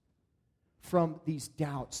mind from these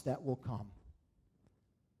doubts that will come.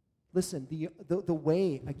 Listen, the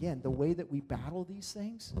way that we battle these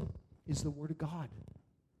things is the Word of God.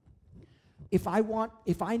 If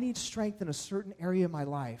I need strength in a certain area of my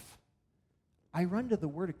life, I run to the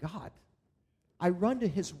Word of God. I run to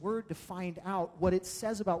His Word to find out what it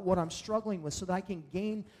says about what I'm struggling with so that I can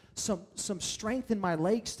gain some strength in my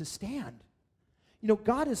legs to stand. You know,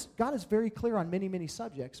 God is very clear on many, many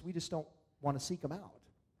subjects. We just don't want to seek Him out.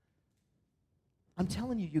 I'm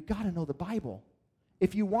telling you, you got to know the Bible.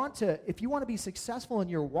 If you want to be successful in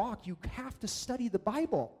your walk, you have to study the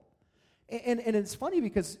Bible. And it's funny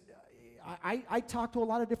because I talk to a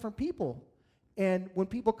lot of different people. And when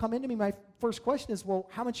people come into me, my first question is, well,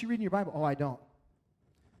 how much you read in your Bible? Oh, I don't.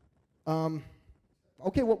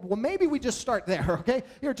 Okay, well, maybe we just start there, okay?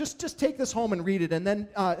 Here, just take this home and read it, and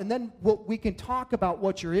then we can talk about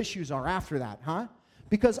what your issues are after that, huh?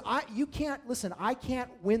 Because I can't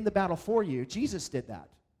win the battle for you. Jesus did that.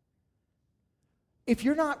 If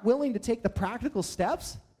you're not willing to take the practical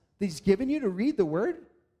steps that He's given you to read the Word,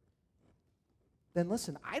 then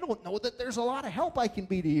listen, I don't know that there's a lot of help I can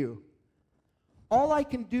be to you. All I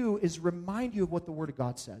can do is remind you of what the Word of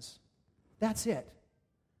God says. That's it.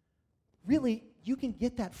 Really, you can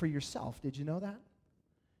get that for yourself. Did you know that?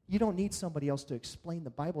 You don't need somebody else to explain the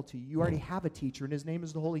Bible to you. You already have a teacher, and His name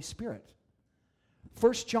is the Holy Spirit.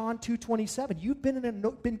 1 John 2:27, you've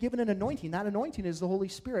been given an anointing. That anointing is the Holy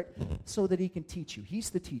Spirit so that He can teach you.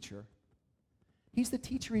 He's the teacher. He's the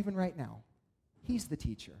teacher even right now. He's the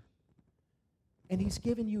teacher. And He's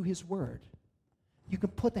given you His Word. You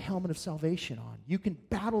can put the helmet of salvation on. You can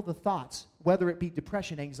battle the thoughts, whether it be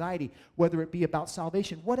depression, anxiety, whether it be about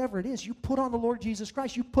salvation, whatever it is. You put on the Lord Jesus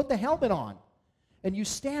Christ. You put the helmet on, and you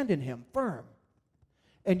stand in Him firm.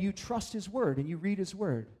 And you trust His Word, and you read His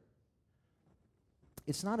Word.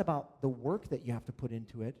 It's not about the work that you have to put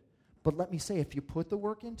into it, but let me say, if you put the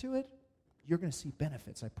work into it, you're going to see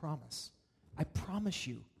benefits, I promise. I promise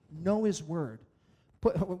you. Know His Word,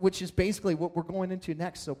 which is basically what we're going into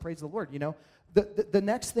next, so praise the Lord, you know. The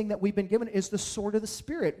next thing that we've been given is the sword of the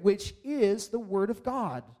Spirit, which is the Word of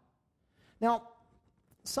God. Now,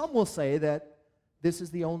 some will say that this is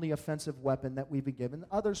the only offensive weapon that we've been given.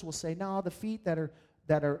 Others will say, no, the feet that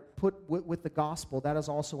are put with the gospel, that is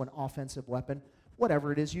also an offensive weapon.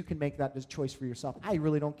 Whatever it is, you can make that choice for yourself. I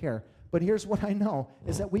really don't care. But here's what I know,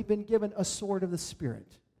 is that we've been given a sword of the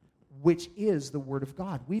Spirit, which is the Word of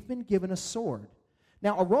God. We've been given a sword.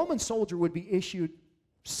 Now, a Roman soldier would be issued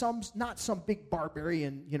not some big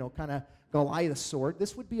barbarian, kind of Goliath sword.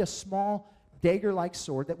 This would be a small dagger-like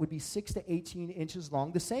sword that would be 6 to 18 inches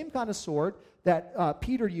long, the same kind of sword that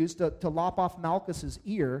Peter used to lop off Malchus's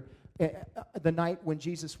ear the night when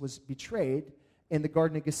Jesus was betrayed in the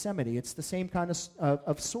Garden of Gethsemane. It's the same kind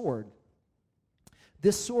of sword.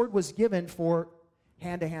 This sword was given for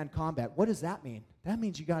hand-to-hand combat. What does that mean? That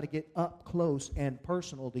means you got to get up close and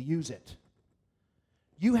personal to use it.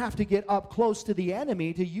 You have to get up close to the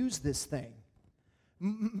enemy to use this thing.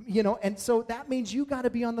 And so that means you got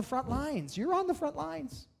to be on the front lines. You're on the front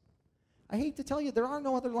lines. I hate to tell you, there are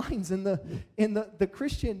no other lines in the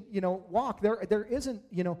Christian, walk. There isn't,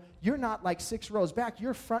 you're not like 6 rows back.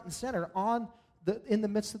 You're front and center in the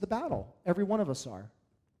midst of the battle. Every one of us are.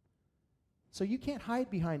 So you can't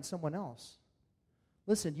hide behind someone else.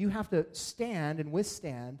 Listen, you have to stand and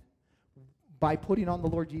withstand by putting on the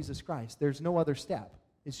Lord Jesus Christ. There's no other step.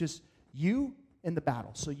 It's just you in the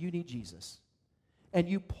battle. So you need Jesus. And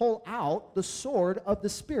you pull out the sword of the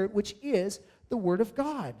Spirit, which is the Word of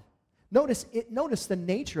God. Notice the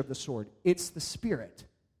nature of the sword. It's the Spirit.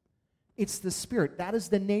 It's the Spirit. That is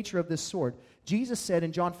the nature of this sword. Jesus said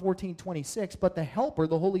in John 14:26, but the Helper,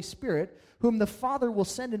 the Holy Spirit, whom the Father will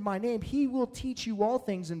send in my name, He will teach you all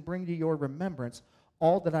things and bring to your remembrance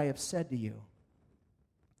all that I have said to you.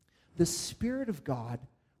 The Spirit of God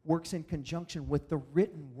works in conjunction with the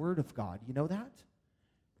written Word of God. You know that?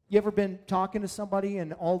 You ever been talking to somebody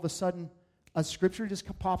and all of a sudden a scripture just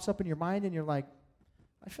pops up in your mind and you're like,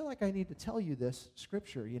 I feel like I need to tell you this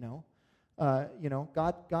scripture,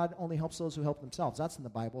 God only helps those who help themselves. That's in the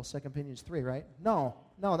Bible, 2 Corinthians 3, right? No,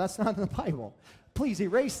 that's not in the Bible. Please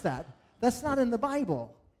erase that. That's not in the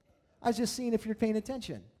Bible. I was just seeing if you're paying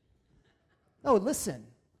attention. No, listen.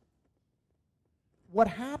 What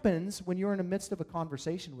happens when you're in the midst of a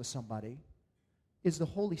conversation with somebody is the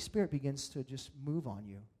Holy Spirit begins to just move on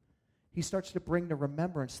you. He starts to bring to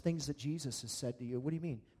remembrance things that Jesus has said to you. What do you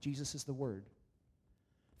mean? Jesus is the Word.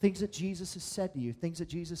 Things that Jesus has said to you, things that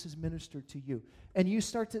Jesus has ministered to you. And you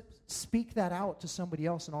start to speak that out to somebody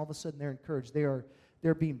else, and all of a sudden they're encouraged.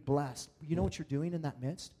 They're being blessed. You know what you're doing in that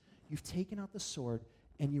midst? You've taken out the sword,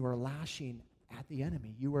 and you are lashing at the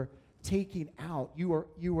enemy. You are taking out. You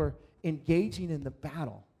are engaging in the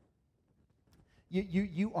battle.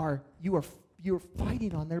 You are you're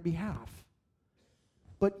fighting on their behalf.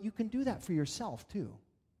 But you can do that for yourself too.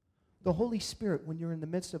 The Holy Spirit, when you're in the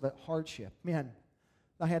midst of a hardship, man,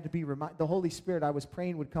 I had to be reminded. The Holy Spirit, I was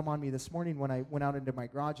praying, would come on me this morning when I went out into my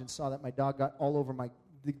garage and saw that my dog got all over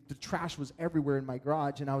the trash was everywhere in my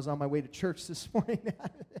garage, and I was on my way to church this morning.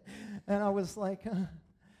 And I was like, I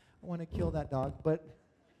want to kill that dog. But,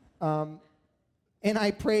 and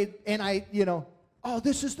I prayed, and oh,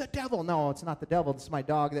 this is the devil. No, it's not the devil. This is my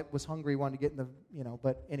dog that was hungry, wanted to get in the,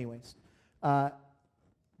 but anyways. But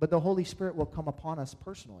the Holy Spirit will come upon us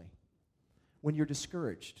personally when you're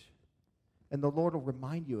discouraged. And the Lord will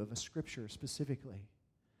remind you of a scripture specifically.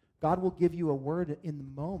 God will give you a word in the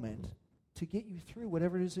moment to get you through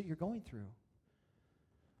whatever it is that you're going through.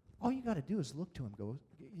 All you got to do is look to him.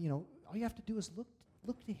 All you have to do is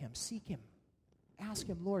look to him, seek him. Ask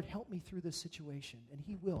him, Lord, help me through this situation, and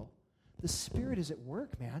he will. The Spirit is at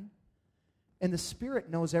work, man. And the Spirit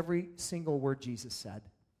knows every single word Jesus said.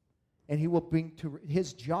 And he will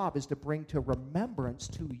his job is to bring to remembrance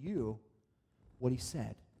to you what he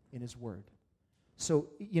said in his word. So,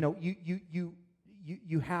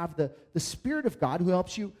 you have the Spirit of God who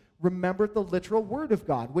helps you remember the literal word of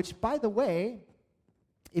God, which, by the way,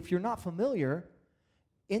 if you're not familiar,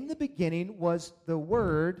 in the beginning was the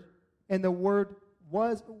Word, and the Word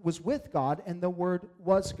was with God, and the Word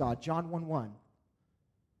was God. John 1:1.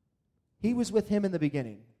 He was with him in the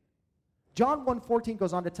beginning. John 1:14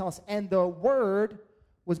 goes on to tell us, and the Word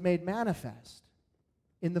was made manifest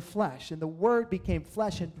in the flesh, and the Word became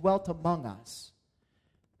flesh and dwelt among us.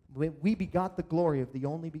 We begot the glory of the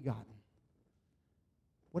only begotten.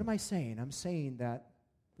 What am I saying? I'm saying that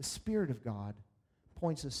the Spirit of God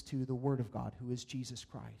points us to the Word of God, who is Jesus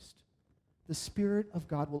Christ. The Spirit of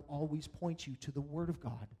God will always point you to the Word of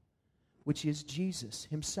God, which is Jesus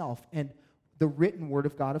himself, and the written Word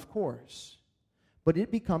of God, of course. But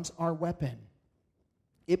it becomes our weapon.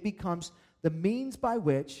 It becomes the means by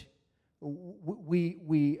which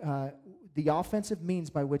the offensive means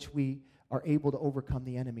by which we are able to overcome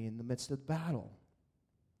the enemy in the midst of the battle.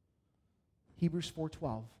 Hebrews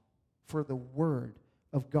 4:12, for the word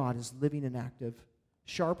of God is living and active,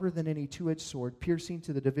 sharper than any two-edged sword, piercing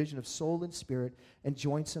to the division of soul and spirit and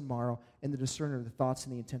joints and marrow, and the discerner of the thoughts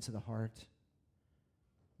and the intents of the heart.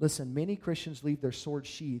 Listen, many Christians leave their sword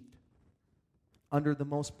sheathed under the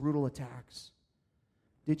most brutal attacks.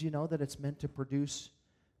 Did you know that it's meant to produce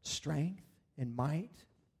strength and might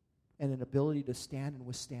and an ability to stand and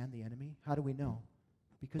withstand the enemy? How do we know?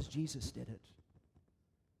 Because Jesus did it.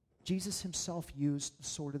 Jesus himself used the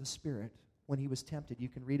sword of the Spirit when he was tempted. You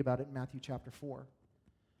can read about it in Matthew chapter 4.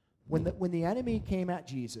 When the enemy came at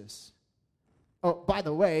Jesus, oh, by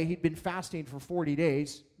the way, he'd been fasting for 40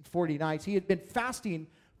 days, 40 nights. He had been fasting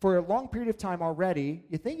for a long period of time already.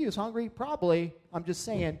 You think he was hungry? Probably. I'm just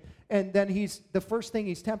saying. And then the first thing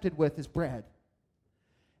he's tempted with is bread.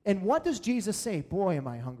 And what does Jesus say? Boy, am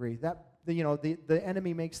I hungry. The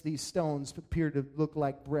enemy makes these stones appear to look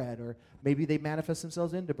like bread, or maybe they manifest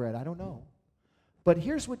themselves into bread. I don't know. But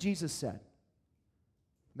here's what Jesus said.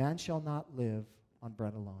 Man shall not live on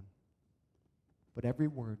bread alone, but every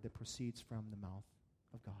word that proceeds from the mouth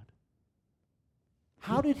of God.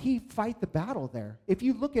 How did he fight the battle there? If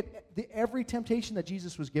you look at every temptation that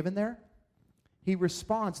Jesus was given there, he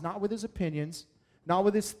responds not with his opinions, not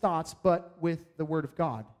with his thoughts, but with the word of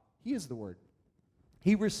God. He is the word.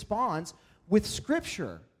 He responds with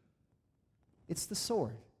Scripture. It's the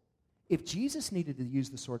sword. If Jesus needed to use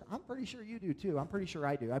the sword, I'm pretty sure you do too. I'm pretty sure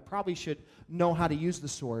I do. I probably should know how to use the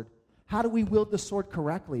sword. How do we wield the sword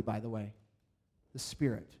correctly, by the way? The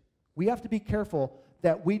Spirit. We have to be careful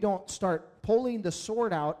that we don't start pulling the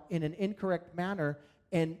sword out in an incorrect manner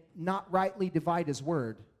and not rightly divide his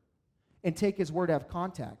word and take his word out of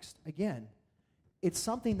context. Again, it's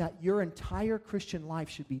something that your entire Christian life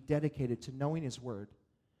should be dedicated to knowing his word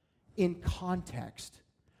in context.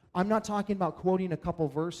 I'm not talking about quoting a couple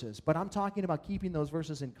verses, but I'm talking about keeping those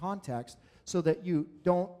verses in context so that you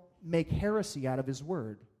don't make heresy out of his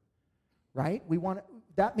word, right?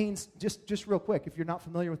 That means, just real quick, if you're not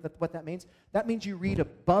familiar with what that means you read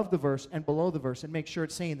above the verse and below the verse and make sure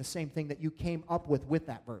it's saying the same thing that you came up with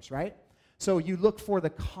that verse, right? So you look for the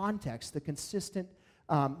context, the consistent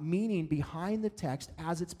meaning behind the text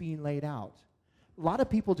as it's being laid out. A lot of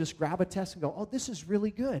people just grab a text and go, oh, this is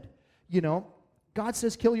really good. God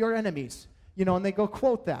says kill your enemies, and they go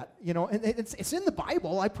quote that, and it's in the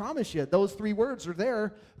Bible, I promise you. Those 3 words are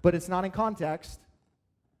there, but it's not in context.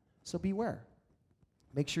 So beware.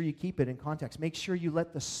 Make sure you keep it in context. Make sure you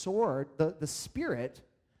let the sword, the Spirit,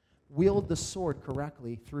 wield the sword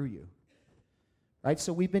correctly through you. Right?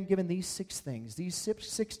 So we've been given these 6 things, these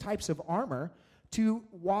 6 types of armor to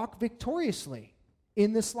walk victoriously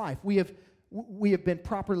in this life. We have been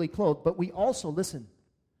properly clothed, but we also, listen,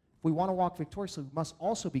 if we want to walk victoriously, we must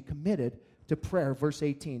also be committed to prayer. Verse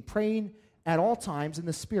 18, praying at all times in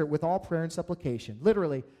the Spirit with all prayer and supplication.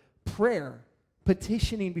 Literally, prayer,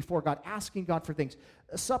 petitioning before God, asking God for things,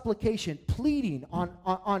 supplication, pleading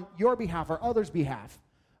on your behalf or others' behalf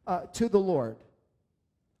to the Lord.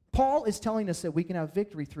 Paul is telling us that we can have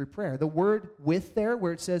victory through prayer. The word with there,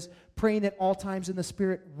 where it says praying at all times in the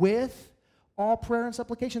Spirit with all prayer and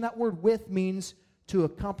supplication, that word with means to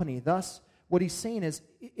accompany. Thus, what he's saying is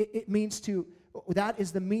it means to, that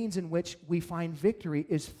is the means in which we find victory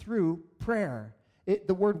is through prayer.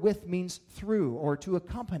 The word with means through or to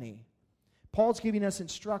accompany. Paul's giving us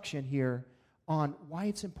instruction here on why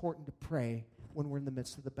it's important to pray when we're in the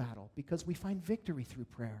midst of the battle, because we find victory through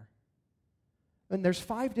prayer. And there's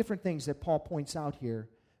 5 different things that Paul points out here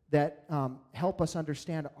that help us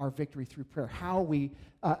understand our victory through prayer, how we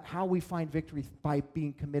find victory by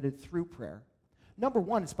being committed through prayer. Number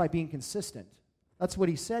 1, it's by being consistent. That's what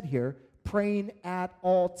he said here, praying at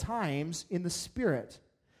all times in the Spirit.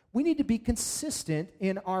 We need to be consistent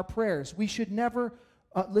in our prayers. We should never,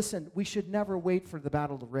 we should never wait for the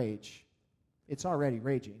battle to rage. It's already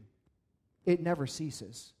raging. It never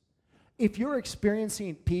ceases. If you're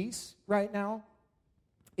experiencing peace right now,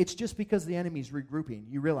 it's just because the enemy's regrouping.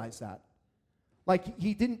 You realize that. Like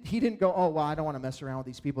he didn't go, oh, well, I don't want to mess around with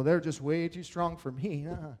these people. They're just way too strong for me.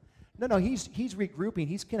 No, he's regrouping.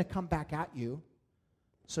 He's going to come back at you.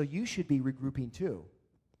 So you should be regrouping too.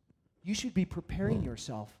 You should be preparing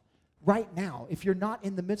yourself right now. If you're not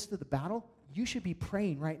in the midst of the battle, you should be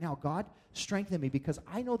praying right now, God, strengthen me because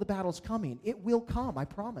I know the battle's coming. It will come, I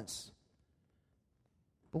promise.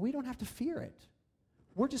 But we don't have to fear it.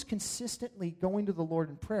 We're just consistently going to the Lord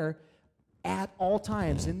in prayer at all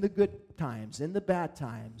times, in the good times, in the bad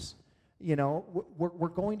times. You know, we're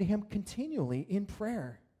going to Him continually in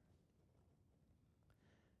prayer.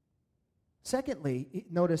 Secondly,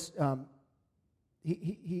 notice,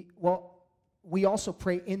 we also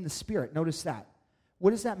pray in the Spirit. Notice that. What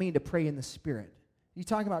does that mean to pray in the Spirit? He's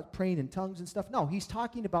talking about praying in tongues and stuff? No, he's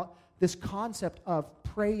talking about this concept of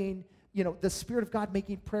praying, you know, the Spirit of God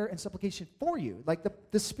making prayer and supplication for you. Like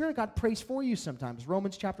the Spirit of God prays for you sometimes.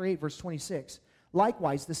 Romans chapter 8, verse 26.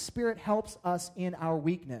 Likewise, the Spirit helps us in our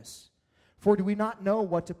weakness. For do we not know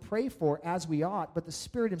what to pray for as we ought, but the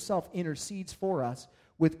Spirit Himself intercedes for us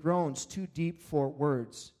with groans too deep for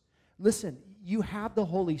words. Listen, you have the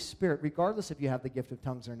Holy Spirit, regardless if you have the gift of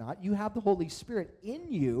tongues or not. You have the Holy Spirit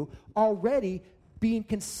in you already being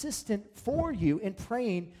consistent for you in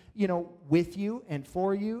praying, you know, with you and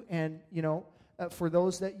for you and, you know, for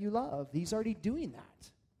those that you love. He's already doing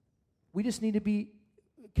that. We just need to be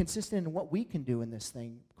consistent in what we can do in this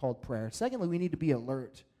thing called prayer. Secondly, we need to be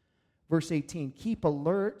alert. Verse 18, keep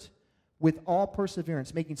alert with all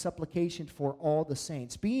perseverance, making supplication for all the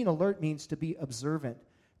saints. Being alert means to be observant,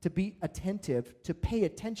 to be attentive, to pay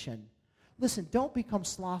attention. Listen, don't become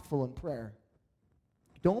slothful in prayer.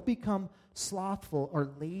 Don't become slothful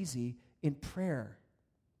or lazy in prayer.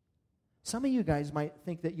 Some of you guys might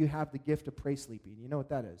think that you have the gift of pray sleeping. You know what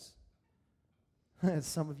that is?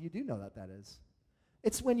 Some of you do know what that is.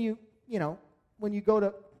 It's when you go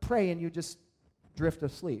to pray and you just drift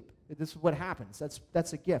asleep. This is what happens.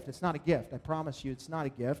 That's a gift. It's not a gift. I promise you it's not a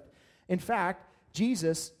gift. In fact,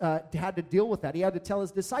 Jesus had to deal with that. He had to tell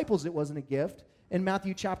His disciples it wasn't a gift. In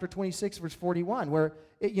Matthew chapter 26, verse 41, where,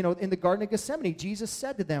 in the Garden of Gethsemane, Jesus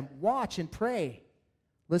said to them, watch and pray.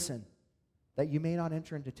 Listen, that you may not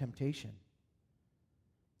enter into temptation.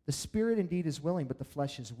 The spirit indeed is willing, but the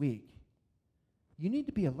flesh is weak. You need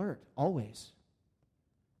to be alert always.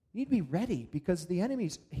 You need to be ready because the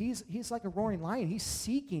enemy's, he's like a roaring lion. He's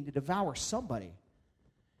seeking to devour somebody.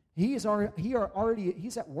 He's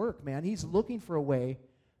at work, man. He's looking for a way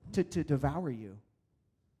to devour you.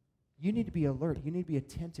 You need to be alert. You need to be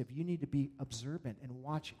attentive. You need to be observant and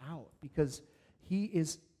watch out because he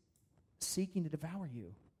is seeking to devour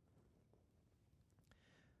you.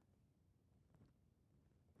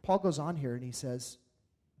 Paul goes on here and he says,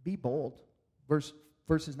 be bold.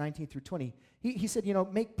 Verses 19 through 20. He said,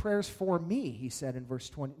 make prayers for me, he said in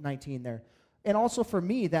verse 19 there. And also for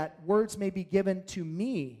me, that words may be given to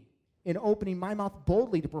me in opening my mouth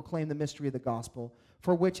boldly to proclaim the mystery of the gospel,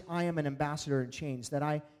 for which I am an ambassador in chains, that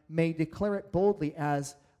I may declare it boldly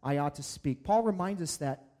as I ought to speak. Paul reminds us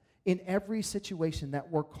that in every situation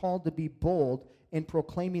that we're called to be bold in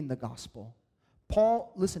proclaiming the gospel.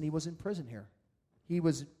 Paul, listen, he was in prison here. He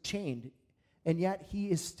was chained, and yet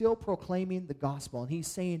he is still proclaiming the gospel. And he's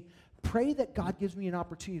saying, pray that God gives me an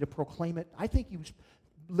opportunity to proclaim it. I think he was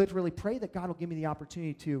literally pray that God will give me the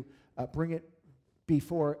opportunity to bring it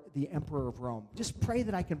before the emperor of Rome. Just pray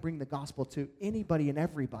that I can bring the gospel to anybody and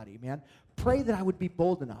everybody, man. Pray that I would be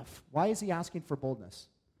bold enough. Why is he asking for boldness?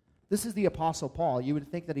 This is the Apostle Paul. You would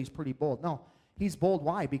think that he's pretty bold. No, he's bold.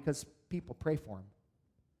 Why? Because people pray for him.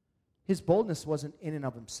 His boldness wasn't in and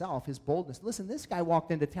of himself. His boldness, listen, this guy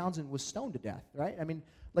walked into towns and was stoned to death, right? I mean,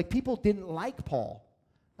 like, people didn't like Paul.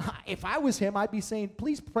 If I was him, I'd be saying,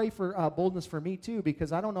 please pray for boldness for me too,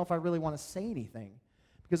 because I don't know if I really want to say anything.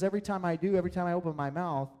 Because every time I open my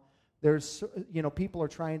mouth, there's, people are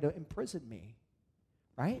trying to imprison me,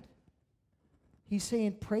 right? He's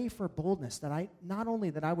saying, pray for boldness, that I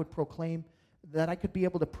could be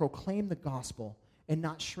able to proclaim the gospel and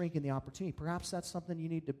not shrink in the opportunity. Perhaps that's something you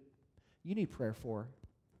need prayer for.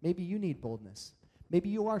 Maybe you need boldness. Maybe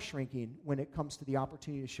you are shrinking when it comes to the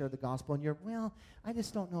opportunity to share the gospel, and I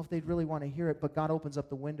just don't know if they'd really want to hear it, but God opens up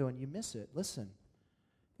the window and you miss it. Listen,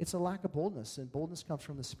 it's a lack of boldness, and boldness comes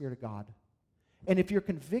from the Spirit of God. And if you're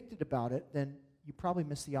convicted about it, then you probably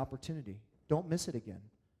miss the opportunity. Don't miss it again.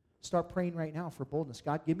 Start praying right now for boldness.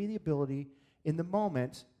 God, give me the ability in the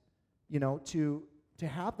moment, to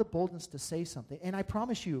have the boldness to say something. And I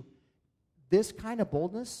promise you, this kind of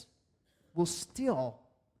boldness will still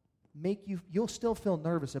you'll still feel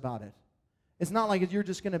nervous about it. It's not like you're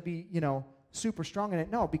just going to be, super strong in it.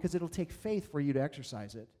 No, because it'll take faith for you to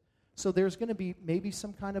exercise it. So there's going to be maybe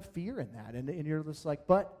some kind of fear in that. And you're just like,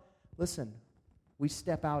 but listen, we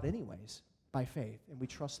step out anyways by faith, and we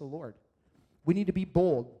trust the Lord. We need to be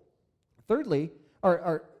bold. Fourthly,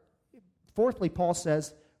 Paul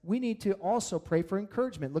says, we need to also pray for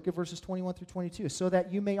encouragement. Look at verses 21 through 22. So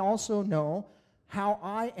that you may also know how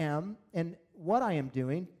I am and what I am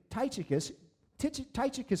doing. Tychicus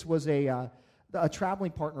was a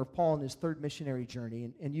traveling partner of Paul in his third missionary journey,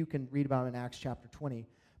 and you can read about it in Acts chapter 20.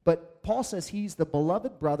 But Paul says he's the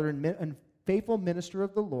beloved brother and faithful minister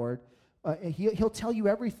of the Lord. He'll tell you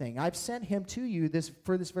everything. I've sent him to you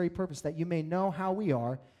for this very purpose, that you may know how we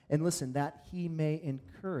are, and listen, that he may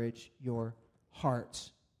encourage your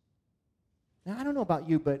hearts. Now, I don't know about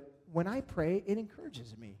you, but when I pray, it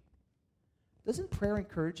encourages me. Doesn't prayer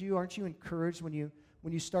encourage you? Aren't you encouraged when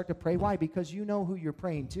you start to pray? Why? Because you know who you're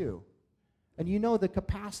praying to. And you know the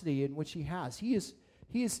capacity in which he has. He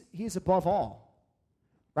is above all.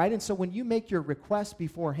 Right? And so when you make your request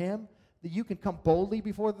before him, that you can come boldly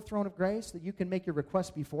before the throne of grace, that you can make your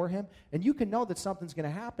request before him, and you can know that something's going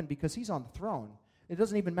to happen because he's on the throne. It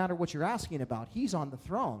doesn't even matter what you're asking about. He's on the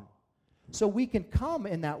throne. So we can come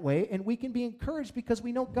in that way, and we can be encouraged because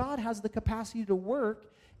we know God has the capacity to work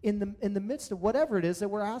in the midst of whatever it is that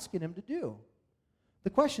we're asking him to do. The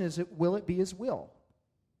question is, will it be his will?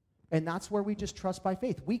 And that's where we just trust by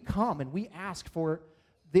faith. We come and we ask for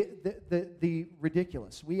the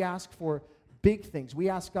ridiculous. We ask for big things. We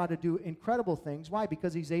ask God to do incredible things. Why?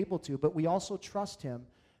 Because he's able to, but we also trust him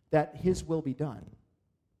that his will be done.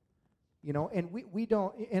 And we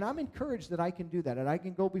don't, and I'm encouraged that I can do that, and I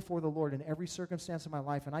can go before the Lord in every circumstance of my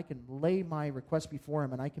life, and I can lay my request before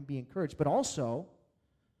him, and I can be encouraged. But also,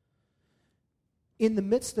 in the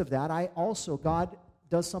midst of that, God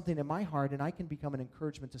does something in my heart, and I can become an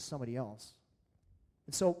encouragement to somebody else.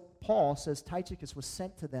 And so Paul says Tychicus was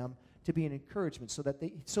sent to them to be an encouragement, so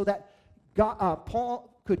that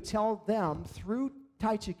Paul could tell them through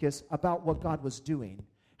Tychicus about what God was doing,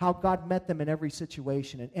 how God met them in every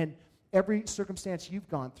situation, and every circumstance you've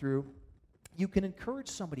gone through, you can encourage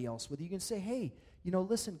somebody else with. You can say, hey,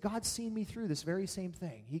 listen, God's seen me through this very same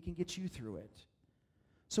thing. He can get you through it.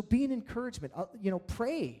 So be an encouragement.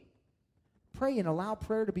 Pray. Pray and allow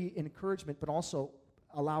prayer to be an encouragement, but also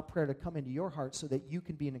allow prayer to come into your heart so that you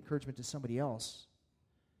can be an encouragement to somebody else.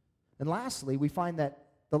 And lastly, we find that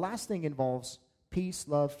the last thing involves peace,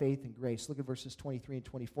 love, faith, and grace. Look at verses 23 and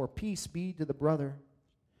 24. Peace be to the brother,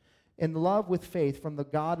 and love with faith from the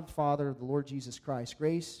God and Father of the Lord Jesus Christ.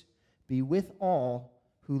 Grace be with all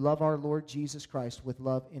who love our Lord Jesus Christ with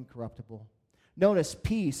love incorruptible. Notice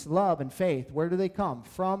peace, love, and faith. Where do they come?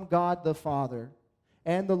 From God the Father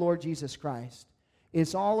and the Lord Jesus Christ.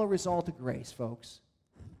 It's all a result of grace, folks.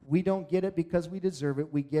 We don't get it because we deserve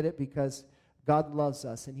it. We get it because God loves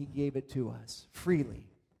us and he gave it to us freely.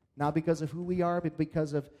 Not because of who we are, but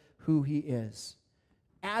because of who he is.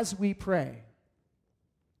 As we pray,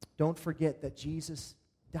 don't forget that Jesus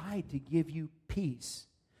died to give you peace.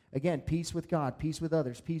 Again, peace with God, peace with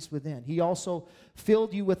others, peace within. He also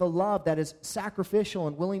filled you with a love that is sacrificial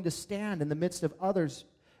and willing to stand in the midst of others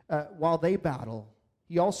while they battle.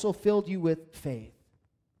 He also filled you with faith.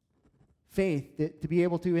 Faith to be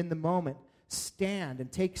able to, in the moment, stand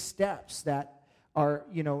and take steps that are,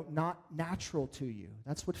 not natural to you.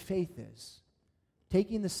 That's what faith is.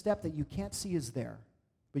 Taking the step that you can't see is there.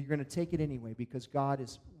 But you're going to take it anyway because God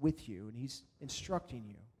is with you and He's instructing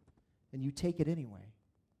you. And you take it anyway.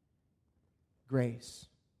 Grace.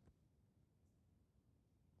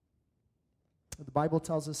 The Bible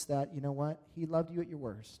tells us that, you know what? He loved you at your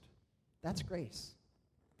worst. That's grace.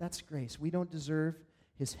 That's grace. We don't deserve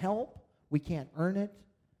His help. We can't earn it.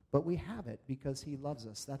 But we have it because He loves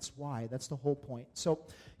us. That's why. That's the whole point. So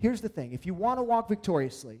here's the thing. If you want to walk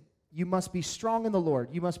victoriously, you must be strong in the Lord.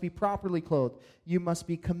 You must be properly clothed. You must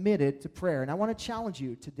be committed to prayer. And I want to challenge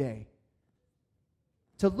you today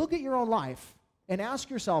to look at your own life and ask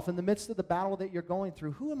yourself in the midst of the battle that you're going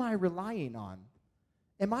through, who am I relying on?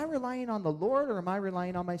 Am I relying on the Lord or am I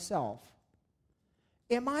relying on myself?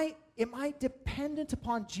 Am I dependent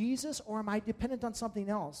upon Jesus or am I dependent on something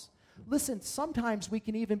else? Listen, sometimes we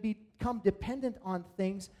can even become dependent on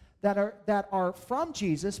things that are from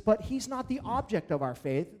Jesus, but He's not the object of our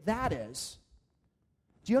faith. That is.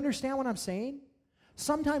 Do you understand what I'm saying?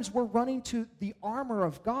 Sometimes we're running to the armor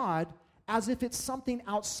of God as if it's something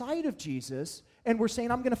outside of Jesus, and we're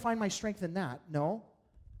saying, I'm going to find my strength in that. No.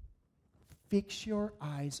 Fix your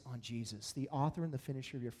eyes on Jesus, the author and the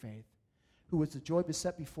finisher of your faith, who was the joy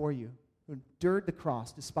beset before you, who endured the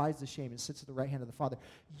cross, despised the shame, and sits at the right hand of the Father.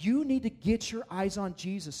 You need to get your eyes on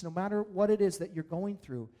Jesus, no matter what it is that you're going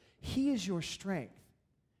through. He is your strength,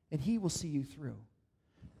 and He will see you through.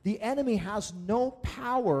 The enemy has no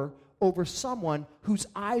power over someone whose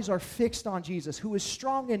eyes are fixed on Jesus, who is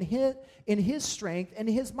strong in his strength and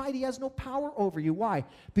His might. He has no power over you. Why?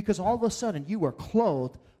 Because all of a sudden you are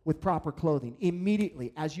clothed with proper clothing.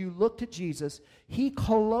 Immediately, as you look to Jesus, He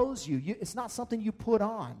clothes you. It's not something you put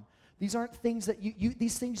on. These aren't things that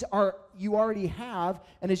these things are you already have,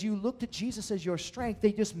 and as you look to Jesus as your strength,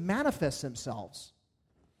 they just manifest themselves.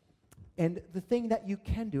 And the thing that you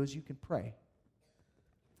can do is you can pray.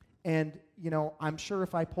 And, I'm sure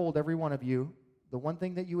if I polled every one of you, the one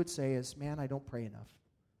thing that you would say is, man, I don't pray enough.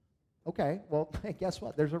 Okay, well, guess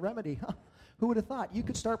what? There's a remedy. Huh? Who would have thought? You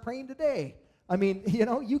could start praying today. I mean,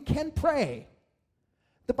 you can pray.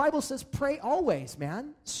 The Bible says pray always,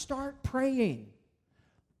 man. Start praying.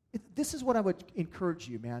 This is what I would encourage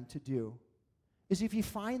you, man, to do, is if you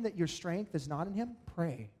find that your strength is not in Him,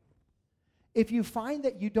 pray. If you find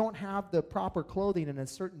that you don't have the proper clothing in a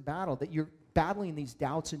certain battle, that you're battling these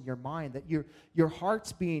doubts in your mind, that your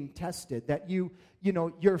heart's being tested, that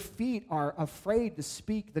your feet are afraid to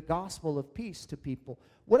speak the gospel of peace to people,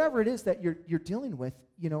 whatever it is that you're dealing with,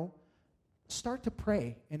 start to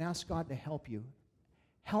pray and ask God to help you.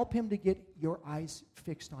 Help Him to get your eyes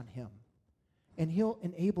fixed on Him. And He'll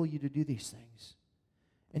enable you to do these things.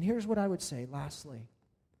 And here's what I would say, lastly.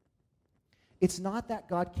 It's not that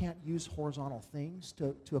God can't use horizontal things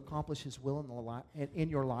to accomplish His will in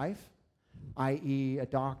your life, i.e. a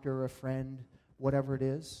doctor, a friend, whatever it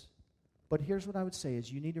is. But here's what I would say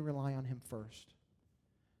is you need to rely on Him first.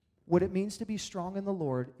 What it means to be strong in the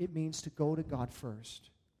Lord, it means to go to God first.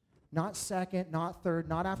 Not second, not third,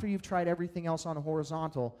 not after you've tried everything else on a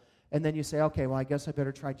horizontal, and then you say, okay, well, I guess I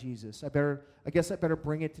better try Jesus. I guess I better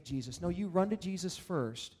bring it to Jesus. No, you run to Jesus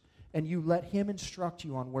first, and you let Him instruct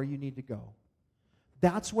you on where you need to go.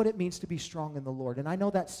 That's what it means to be strong in the Lord. And I know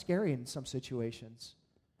that's scary in some situations.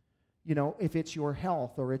 If it's your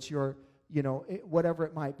health or it's your, whatever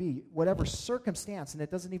it might be, whatever circumstance, and it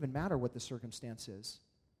doesn't even matter what the circumstance is,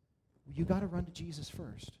 you got to run to Jesus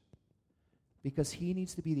first. Because He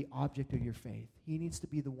needs to be the object of your faith. He needs to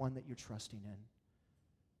be the one that you're trusting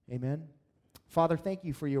in. Amen? Father, thank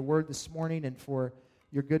You for Your word this morning and for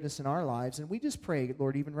Your goodness in our lives. And we just pray,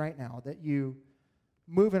 Lord, even right now, that You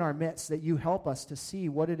move in our midst, that You help us to see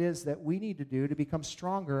what it is that we need to do to become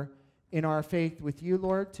stronger in our faith with You,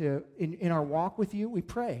 Lord, in our walk with You. We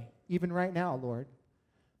pray, even right now, Lord.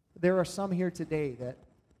 There are some here today that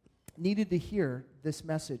needed to hear this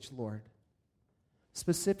message, Lord,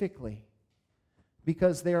 specifically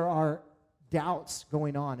because there are doubts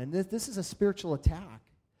going on. And this is a spiritual attack.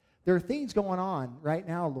 There are things going on right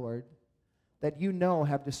now, Lord, that You know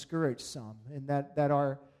have discouraged some and that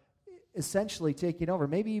are essentially taking over.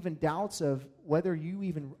 Maybe even doubts of whether You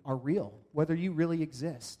even are real, whether You really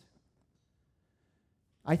exist.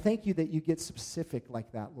 I thank You that You get specific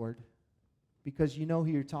like that, Lord, because You know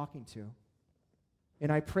who you're talking to.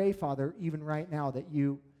 And I pray, Father, even right now, that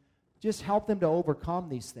You just help them to overcome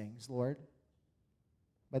these things, Lord,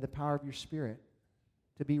 by the power of Your Spirit,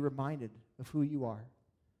 to be reminded of who You are.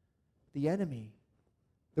 The enemy,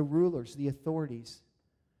 the rulers, the authorities,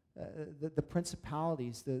 the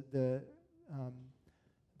principalities, the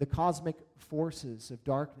cosmic forces of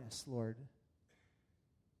darkness, Lord,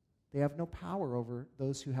 they have no power over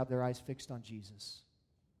those who have their eyes fixed on Jesus.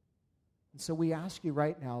 And so we ask you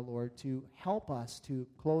right now, Lord, to help us to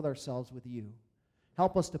clothe ourselves with you.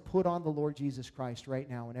 Help us to put on the Lord Jesus Christ right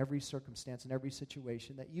now in every circumstance, in every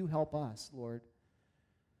situation, that you help us, Lord,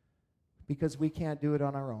 because we can't do it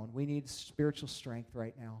on our own. We need spiritual strength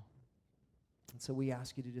right now. And so we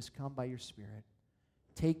ask you to just come by your Spirit.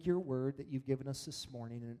 Take your word that you've given us this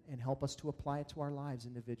morning and help us to apply it to our lives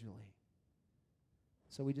individually.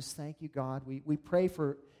 So we just thank you, God. We pray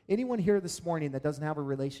for anyone here this morning that doesn't have a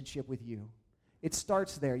relationship with you. It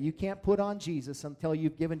starts there. You can't put on Jesus until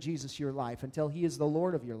you've given Jesus your life, until he is the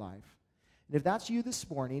Lord of your life. And if that's you this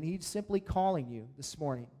morning, he's simply calling you this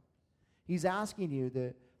morning. He's asking you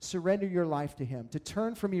to surrender your life to him, to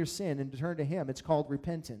turn from your sin and to turn to him. It's called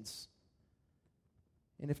repentance.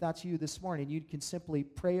 And if that's you this morning, you can simply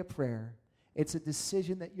pray a prayer. It's a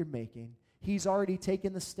decision that you're making. He's already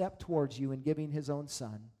taken the step towards you in giving his own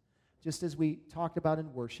son. Just as we talked about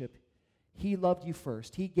in worship, he loved you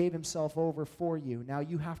first. He gave himself over for you. Now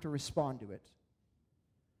you have to respond to it.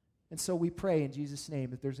 And so we pray in Jesus'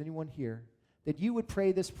 name, if there's anyone here, that you would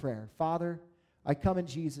pray this prayer. Father, I come in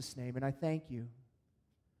Jesus' name, and I thank you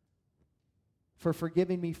for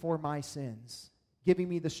forgiving me for my sins, giving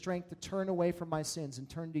me the strength to turn away from my sins and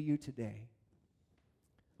turn to you today.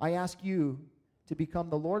 I ask you to become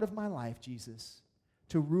the Lord of my life, Jesus,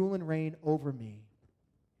 to rule and reign over me.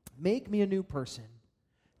 Make me a new person.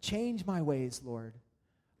 Change my ways, Lord.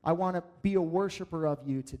 I want to be a worshiper of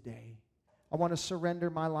you today. I want to surrender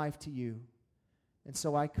my life to you. And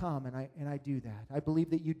so I come and I do that. I believe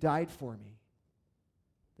that you died for me,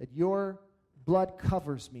 that your blood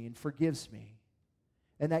covers me and forgives me,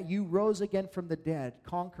 and that you rose again from the dead,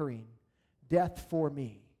 conquering death for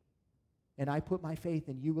me. And I put my faith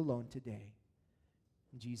in you alone today.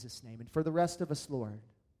 In Jesus' name. And for the rest of us, Lord,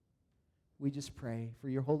 we just pray for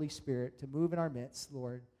your Holy Spirit to move in our midst,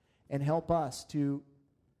 Lord, and help us to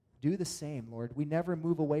do the same, Lord. We never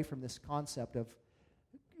move away from this concept of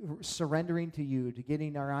surrendering to you, to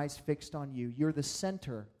getting our eyes fixed on you. You're the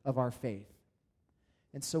center of our faith.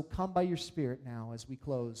 And so come by your Spirit now as we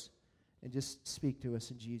close and just speak to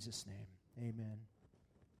us in Jesus' name. Amen.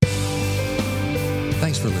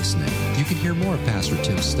 Thanks for listening. You can hear more of Pastor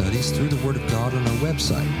Tim's studies through the Word of God on our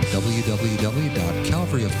website,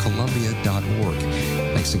 www.calvaryofcolumbia.org.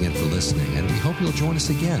 Thanks again for listening, and we hope you'll join us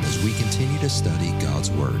again as we continue to study God's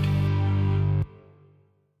Word.